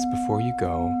always, before you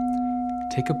go,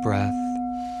 take a breath.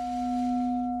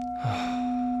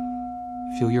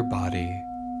 Feel your body.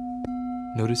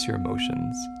 Notice your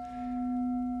emotions.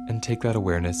 And take that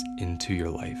awareness into your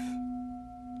life.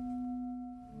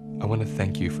 I want to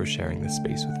thank you for sharing this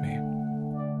space with me.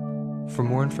 For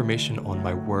more information on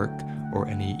my work or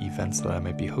any events that I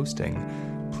might be hosting,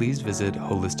 please visit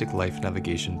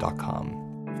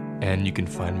holisticlifenavigation.com. And you can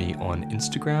find me on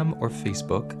Instagram or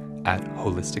Facebook at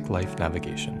Holistic Life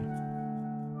Navigation.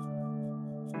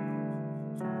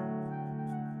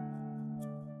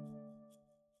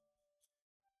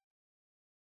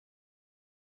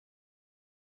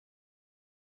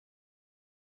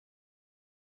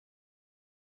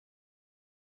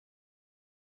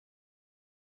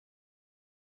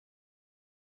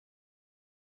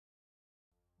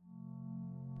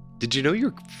 Did you know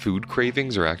your food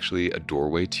cravings are actually a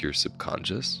doorway to your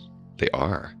subconscious? They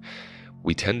are.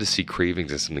 We tend to see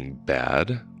cravings as something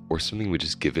bad or something we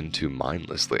just give into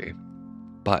mindlessly.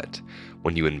 But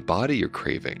when you embody your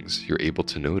cravings, you're able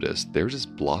to notice they're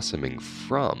just blossoming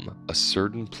from a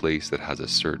certain place that has a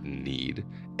certain need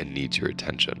and needs your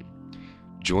attention.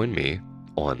 Join me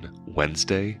on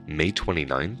Wednesday, May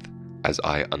 29th, as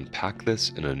I unpack this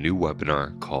in a new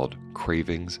webinar called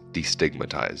Cravings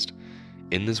Destigmatized.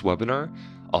 In this webinar,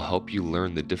 I'll help you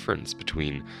learn the difference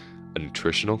between a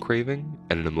nutritional craving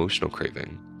and an emotional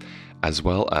craving, as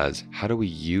well as how do we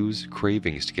use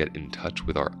cravings to get in touch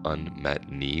with our unmet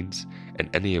needs and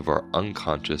any of our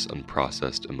unconscious,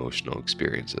 unprocessed emotional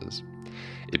experiences.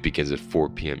 It begins at 4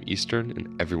 p.m. Eastern,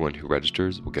 and everyone who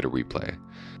registers will get a replay.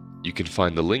 You can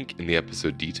find the link in the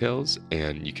episode details,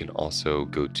 and you can also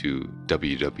go to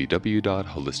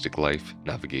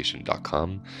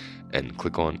www.holisticlifenavigation.com and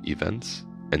click on events,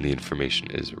 and the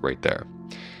information is right there.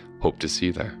 Hope to see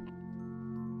you there.